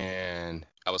and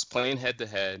I was playing head to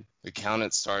head. The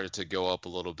count started to go up a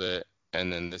little bit,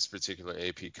 and then this particular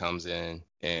AP comes in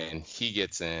and he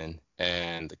gets in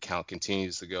and the count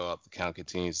continues to go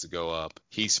up.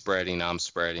 He's spreading, I'm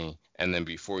spreading, and then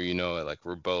before you know it,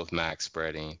 we're both max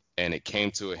spreading, and it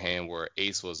came to a hand where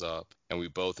ace was up and we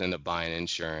both ended up buying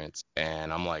insurance,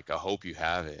 and I'm like, I hope you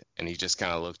have it. And he just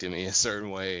kind of looked at me a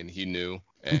certain way and he knew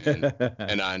and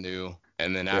and I knew.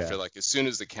 And then after, as soon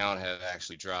as the count had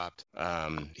actually dropped,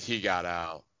 he got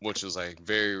out, which was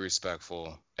very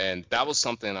respectful. And that was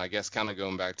something, I guess, kind of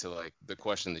going back to the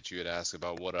question that you had asked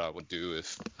about what I would do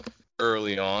if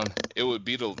early on, it would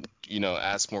be to,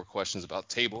 ask more questions about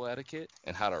table etiquette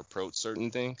and how to approach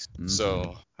certain things.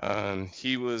 So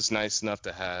he was nice enough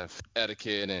to have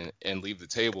etiquette and leave the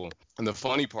table. And the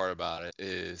funny part about it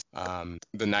is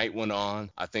the night went on.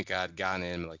 I think I had gotten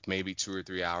in like maybe 2 or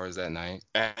 3 hours that night.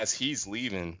 As he's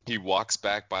leaving, he walks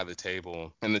back by the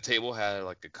table, and the table had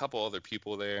like a couple other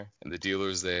people there and the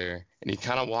dealer's there. And he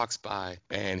kind of walks by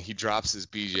and he drops his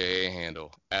BJA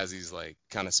handle as he's like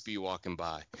kind of speed walking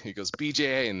by. He goes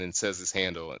BJA and then says his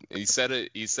handle. And he said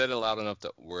it loud enough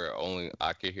to where only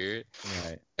I could hear it.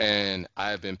 Right. And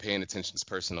I have been paying attention to this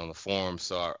person on the forum,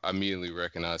 so I immediately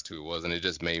recognized who it was, and it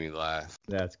just made me laugh.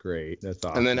 That's great. That's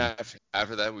awesome. And then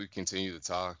after that, we continue to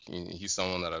talk. He's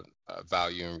someone that I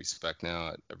value and respect now.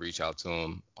 I reach out to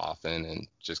him often and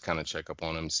just kind of check up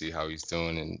on him, see how he's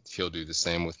doing, and he'll do the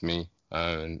same with me.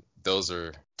 And those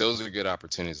are good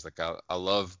opportunities. Like I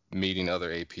love meeting other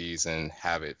APs and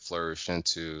have it flourish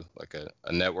into like a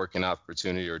networking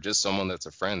opportunity, or just someone that's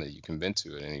a friend that you can vent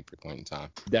to at any point in time.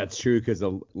 That's true, because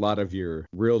a lot of your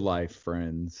real life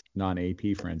friends,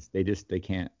 non-AP friends, they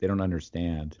don't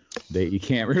understand. You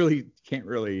can't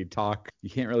really talk. You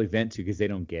can't really vent to, because they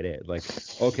don't get it. Like,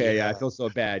 okay, yeah. I feel so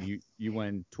bad. You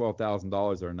won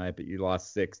 $12,000 a night, but you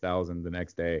lost $6,000 the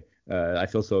next day. I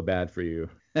feel so bad for you.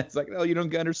 It's like, no, you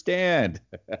don't understand.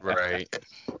 Right.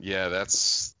 Yeah,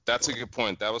 that's a good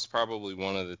point. That was probably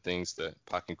one of the things that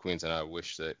Pocket Queens and I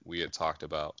wish that we had talked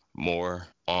about more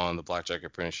on the Blackjack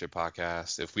Apprenticeship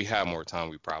podcast. If we had more time,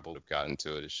 we probably have gotten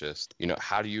to it. It's just,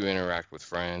 how do you interact with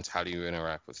friends? How do you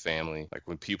interact with family? Like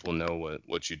when people know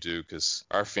what you do, because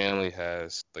our family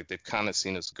has, like, they've kind of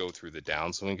seen us go through the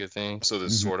downswing of things. So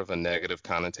there's sort of a negative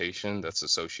connotation that's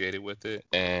associated with it.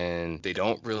 And they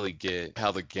don't really get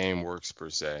how the game works per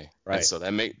se. Right. And so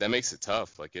that makes it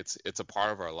tough. Like it's a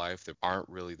part of our life that aren't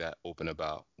really that open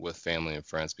about with family and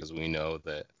friends, because we know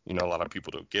that, a lot of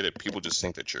people don't get it. People just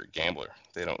think that you're a gambler.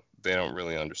 They don't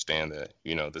really understand that,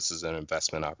 this is an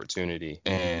investment opportunity,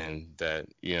 and that,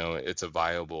 it's a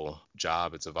viable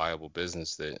job. It's a viable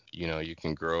business that, you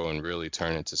can grow and really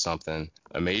turn into something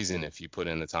amazing if you put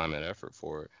in the time and effort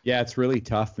for it. Yeah, it's really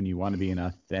tough when you want to be an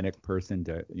authentic person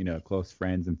to, close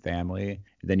friends and family.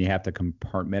 Then you have to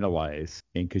compartmentalize,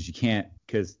 and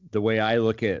because the way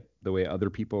other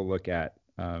people look at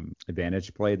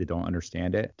advantage play, they don't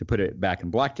understand it. To put it back in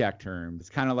blackjack terms, it's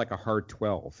kind of like a hard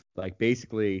 12. Like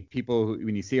basically,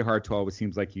 when you see a hard 12, it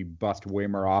seems like you bust way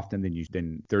more often than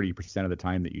 30% of the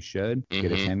time that you should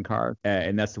get a 10 card,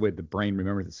 and that's the way the brain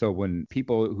remembers it. So when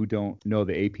people who don't know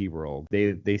the AP world,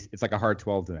 it's like a hard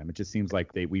 12 to them. It just seems like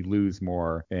we lose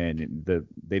more, and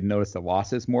they notice the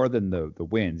losses more than the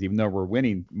wins, even though we're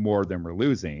winning more than we're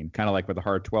losing. Kind of like with a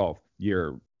hard 12,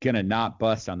 you're gonna not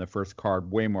bust on the first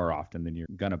card way more often than you're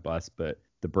gonna bust, but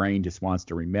the brain just wants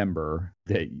to remember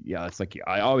that. Yeah, it's like,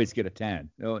 I always get a 10.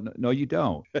 No, you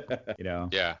don't.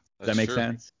 Yeah. Does that make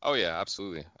sense? Oh yeah,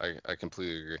 absolutely. I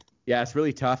completely agree. Yeah, it's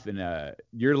really tough, and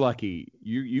you're lucky.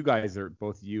 You guys are,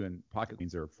 both you and Pocket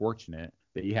Queens are fortunate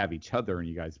that you have each other, and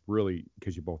you guys really,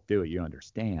 because you both do it, you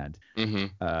understand.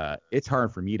 It's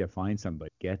hard for me to find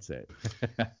somebody who gets it.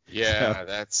 Yeah,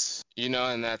 that's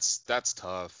that's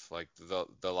tough. Like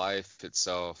the life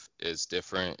itself is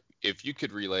different. If you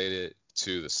could relate it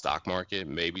to the stock market,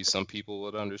 maybe some people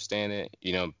would understand it.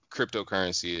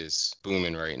 Cryptocurrency is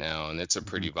booming right now, and it's a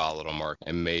pretty volatile market.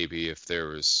 And maybe if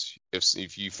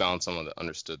if you found someone that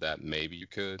understood that, maybe you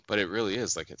could. But it really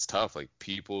is, like, it's tough. Like,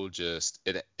 people just,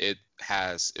 it's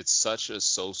a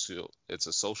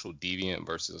social deviant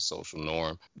versus a social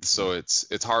norm. So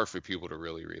it's hard for people to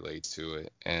really relate to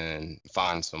it and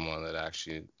find someone that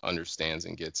actually understands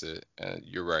and gets it. And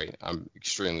you're right, I'm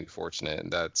extremely fortunate.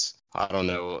 And I don't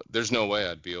know, there's no way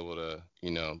I'd be able to,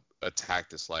 attack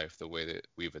this life the way that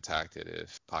we've attacked it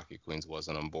if Pocket Queens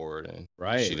wasn't on board and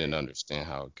she didn't understand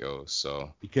how it goes.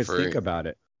 So because think about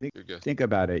it. Think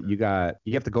about it. You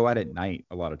have to go out at night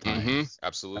a lot of times.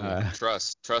 Absolutely.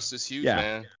 Trust is huge,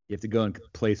 man. You have to go in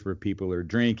a place where people are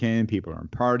drinking, people are in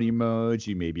party mode.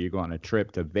 You go on a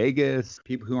trip to Vegas.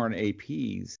 People who aren't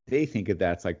APs, they think of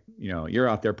that's like, you're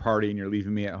out there partying, you're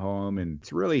leaving me at home, and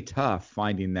it's really tough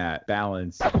finding that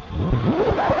balance.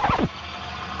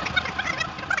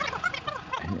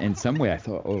 In some way, I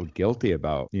felt a little guilty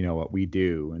about, what we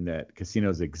do, and that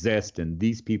casinos exist, and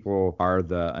these people are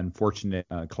the unfortunate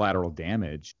collateral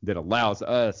damage that allows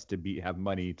us to have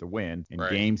money to win and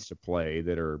games to play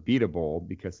that are beatable,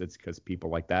 because people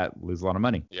like that lose a lot of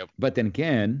money. Yep. But then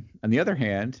again, on the other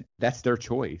hand, that's their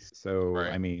choice. So,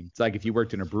 I mean, it's like if you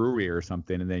worked in a brewery or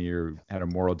something, and then you had a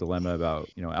moral dilemma about,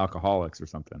 alcoholics or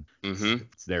something.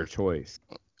 It's their choice.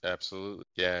 Absolutely.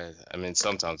 Yeah. I mean,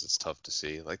 sometimes it's tough to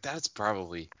see. Like, that's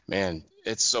probably, man,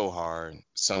 it's so hard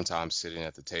sometimes sitting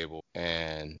at the table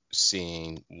and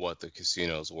seeing what the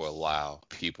casinos will allow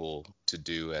people to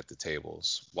do at the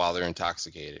tables while they're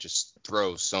intoxicated. Just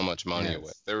throw so much money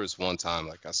away. There was one time,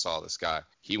 like, I saw this guy,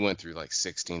 he went through like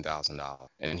 $16,000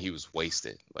 and he was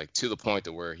wasted, like to the point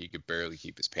to where he could barely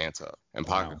keep his pants up. And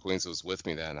Pocket Queens was with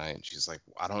me that night, and she's like,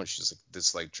 she's like,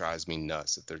 this like drives me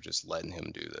nuts that they're just letting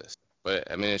him do this.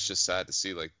 But I mean, it's just sad to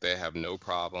see, like, they have no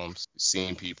problems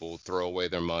seeing people throw away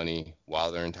their money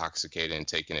while they're intoxicated and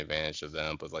taking advantage of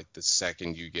them. But like the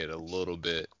second you get a little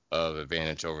bit of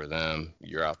advantage over them,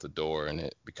 you're out the door, and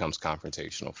it becomes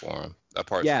confrontational for them. That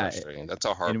part's frustrating. That's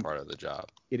a hard part of the job.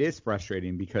 It is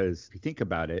frustrating because if you think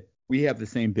about it, we have the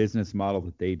same business model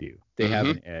that they do. They have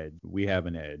an edge. We have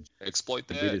an edge. Exploit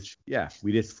the edge.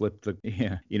 We just flip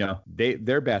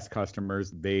their best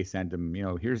customers, they send them,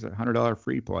 here's $100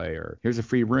 free play, or here's a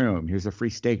free room, here's a free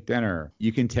steak dinner.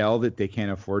 You can tell that they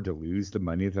can't afford to lose the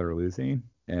money that they're losing.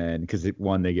 And because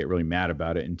one, they get really mad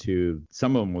about it. And two,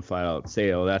 some of them will flat out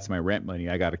say, oh, that's my rent money.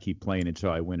 I got to keep playing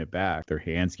until I win it back. Their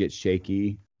hands get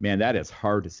shaky. Man, that is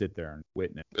hard to sit there and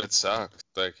witness. It sucks.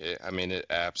 Like, I mean, it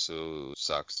absolutely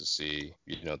sucks to see,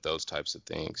 those types of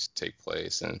things take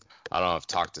place. And I don't know, I've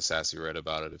talked to Sassy Red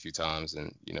about it a few times,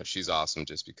 and, she's awesome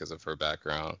just because of her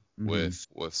background with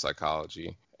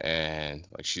psychology. And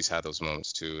like, she's had those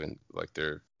moments too. And like,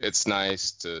 it's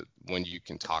nice to, when you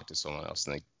can talk to someone else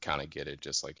and they kind of get it,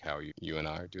 just like how you and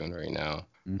I are doing right now.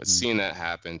 But seeing that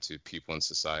happen to people in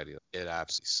society, it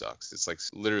absolutely sucks. It's like,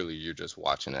 literally, you're just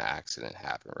watching an accident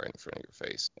happen right in front of your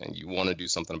face, and you want to do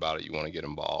something about it. You want to get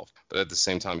involved. But at the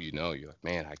same time, you're like,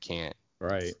 man, I can't.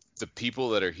 Right. The people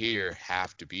that are here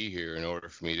have to be here in order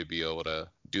for me to be able to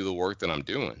do the work that I'm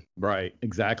doing. Right.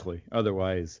 Exactly.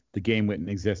 Otherwise, the game wouldn't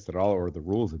exist at all, or the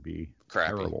rules would be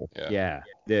crappy. Terrible. Yeah.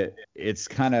 It's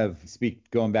kind of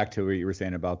going back to what you were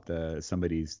saying about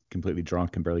somebody's completely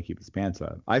drunk and barely keep his pants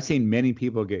up. I've seen many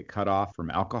people get cut off from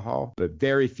alcohol, but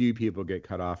very few people get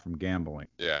cut off from gambling.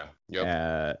 Yeah.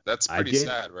 Yep. That's pretty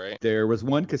sad, right? There was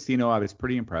one casino I was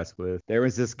pretty impressed with. There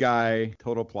was this guy,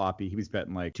 total ploppy. He was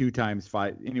betting like 2 times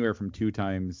 5, anywhere from 2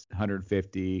 times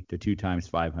 150 to 2 times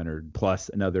 500, plus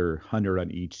another 100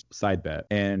 on each side bet.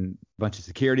 And a bunch of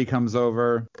security comes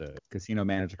over, the casino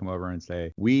manager come over and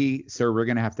say, sir, we're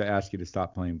going to have to ask you to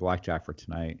stop playing blackjack for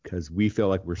tonight because we feel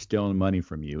like we're stealing money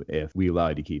from you if we allow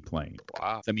you to keep playing.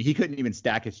 Wow. So, I mean, he couldn't even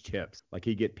stack his chips. Like,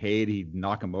 he'd get paid, he'd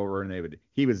knock him over, and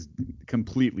he was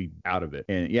completely out of it.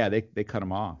 And yeah, they cut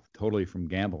him off totally from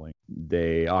gambling.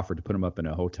 They offered to put him up in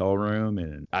a hotel room,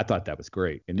 and I thought that was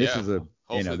great. And this is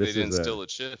hopefully they didn't steal the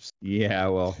chips. Yeah,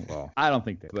 well, I don't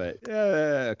think that. But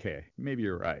okay, maybe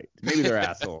you're right. Maybe they're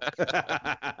assholes.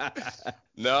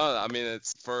 No, I mean,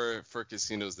 it's for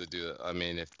casinos to do it. I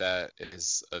mean, if that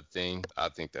is a thing, I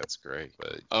think that's great.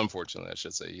 But unfortunately, I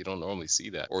should say, you don't normally see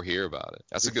that or hear about it.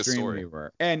 That's a good story.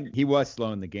 And he was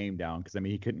slowing the game down because, I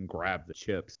mean, he couldn't grab the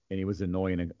chips, and he was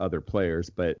annoying other players.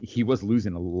 But he was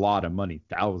losing a lot of money,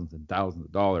 thousands and thousands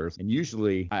of dollars. And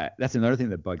usually, that's another thing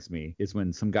that bugs me, is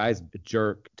when some guy's a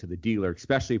jerk to the dealer,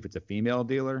 especially if it's a female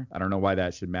dealer. I don't know why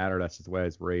that should matter. That's just the way I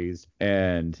was raised.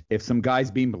 And if some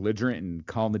guy's being belligerent and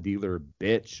calling the dealer a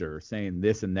bitch or saying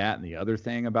this and that and the other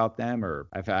thing about them, or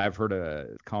I've heard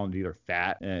of calling the dealer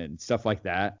fat and stuff like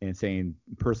that, and saying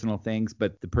personal things,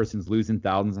 but the person's losing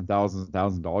thousands and thousands and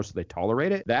thousands of dollars, so they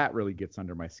tolerate it. That really gets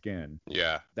under my skin.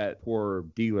 Yeah. That poor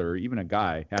dealer, even a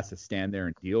guy, has to stand there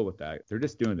and deal with that. They're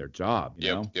just doing their job.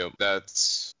 You know? Yep.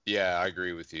 I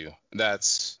agree with you.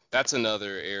 That's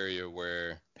another area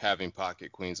where having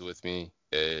Pocket Queens with me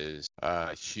is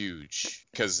huge,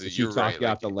 because you're right. Talk you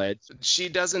off the ledge. She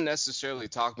doesn't necessarily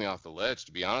talk me off the ledge,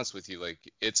 to be honest with you. Like,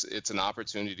 it's an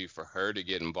opportunity for her to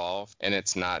get involved, and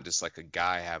it's not just like a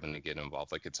guy having to get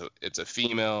involved. Like, it's a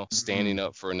female standing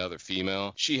up for another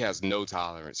female. She has no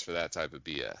tolerance for that type of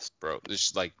BS, bro.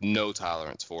 There's like no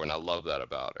tolerance for it, and I love that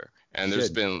about her. And there's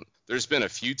been a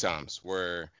few times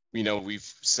where,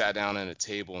 we've sat down at a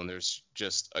table and there's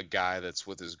just a guy that's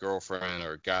with his girlfriend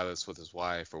or a guy that's with his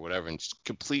wife or whatever, and just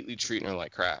completely treating her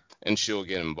like crap, and she'll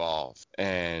get involved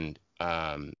and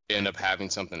end up having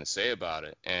something to say about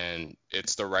it. And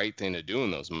it's the right thing to do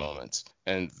in those moments.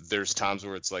 And there's times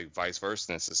where it's like vice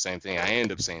versa, and it's the same thing. I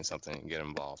end up saying something and get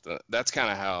involved. That's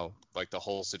kind of how like the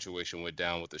whole situation went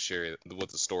down with the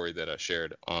story that I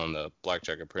shared on the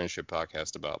Blackjack Apprenticeship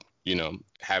podcast about,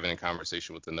 having a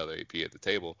conversation with another AP at the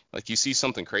table. Like, you see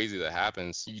something crazy that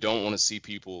happens, you don't want to see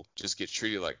people just get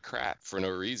treated like crap for no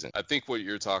reason. I think what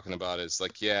you're talking about is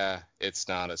like, it's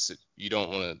not you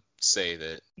don't want to say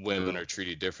that women are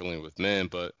treated differently with men,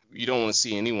 but you don't want to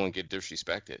see anyone get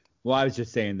disrespected. Well, I was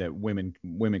just saying that women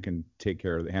can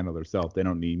handle themselves. They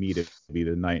don't need me to be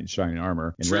the knight in shining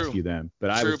armor and rescue them.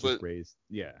 But I was just raised,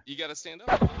 yeah. You got to stand up.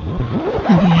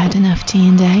 Have you had enough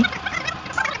T&A?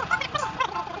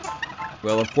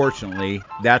 Well, unfortunately,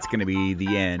 that's going to be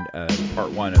the end of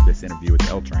part 1 of this interview with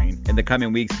L Train. In the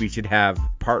coming weeks, we should have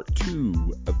part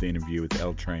 2 of the interview with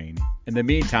L Train. In the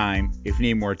meantime, if you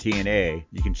need more TNA,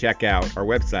 you can check out our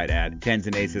website at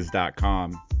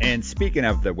tensanaces.com. And speaking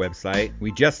of the website,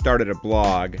 we just started a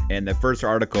blog, and the first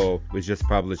article was just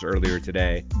published earlier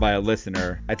today by a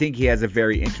listener. I think he has a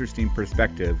very interesting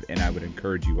perspective, and I would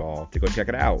encourage you all to go check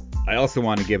it out. I also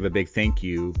want to give a big thank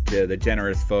you to the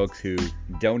generous folks who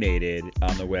donated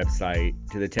on the website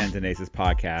to the Tens and Aces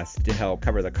podcast to help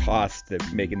cover the cost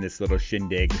of making this little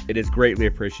shindig. It is greatly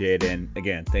appreciated, and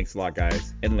again, thanks a lot,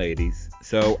 guys and ladies.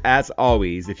 So, as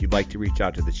always, if you'd like to reach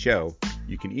out to the show,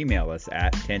 you can email us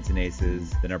at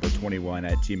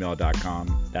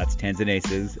tensanaces21@gmail.com. That's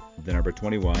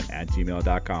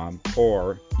tensanaces21@gmail.com.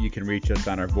 Or you can reach us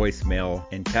on our voicemail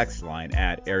and text line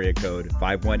at area code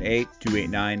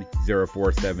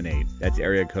 518-289-0478. That's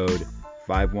area code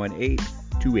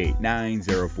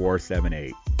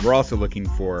 518-289-0478. We're also looking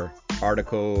for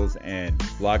articles and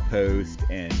blog posts,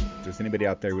 and if there's anybody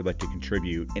out there who would like to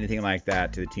contribute anything like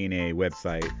that to the TNA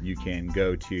website, you can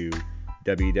go to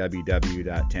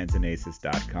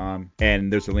www.tensanaces.com,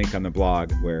 and there's a link on the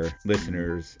blog where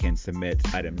listeners can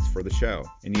submit items for the show.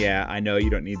 And yeah, I know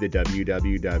you don't need the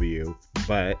www,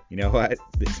 but you know what?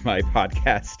 This is my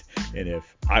podcast, and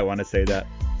if I want to say that,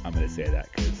 I'm going to say that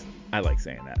because I like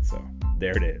saying that. So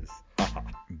there it is.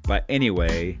 But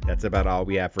anyway, that's about all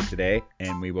we have for today,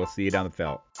 and we will see you down the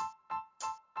felt.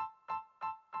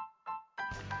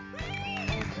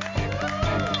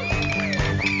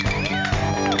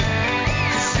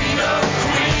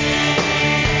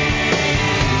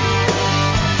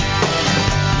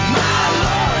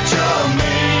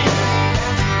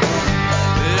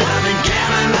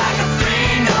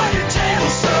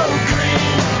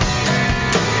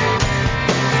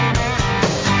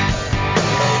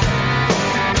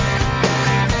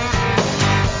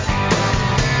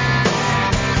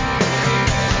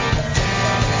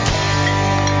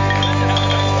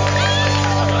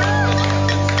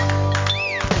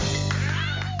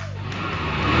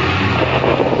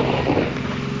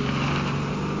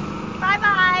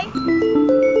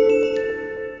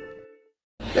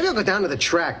 Go down to the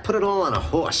track, put it all on a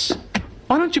horse.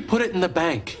 Why don't you put it in the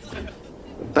bank?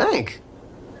 Bank?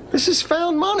 This is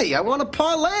found money. I want to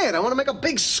parlay it. I want to make a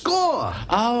big score.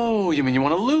 Oh, you mean you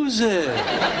want to lose it?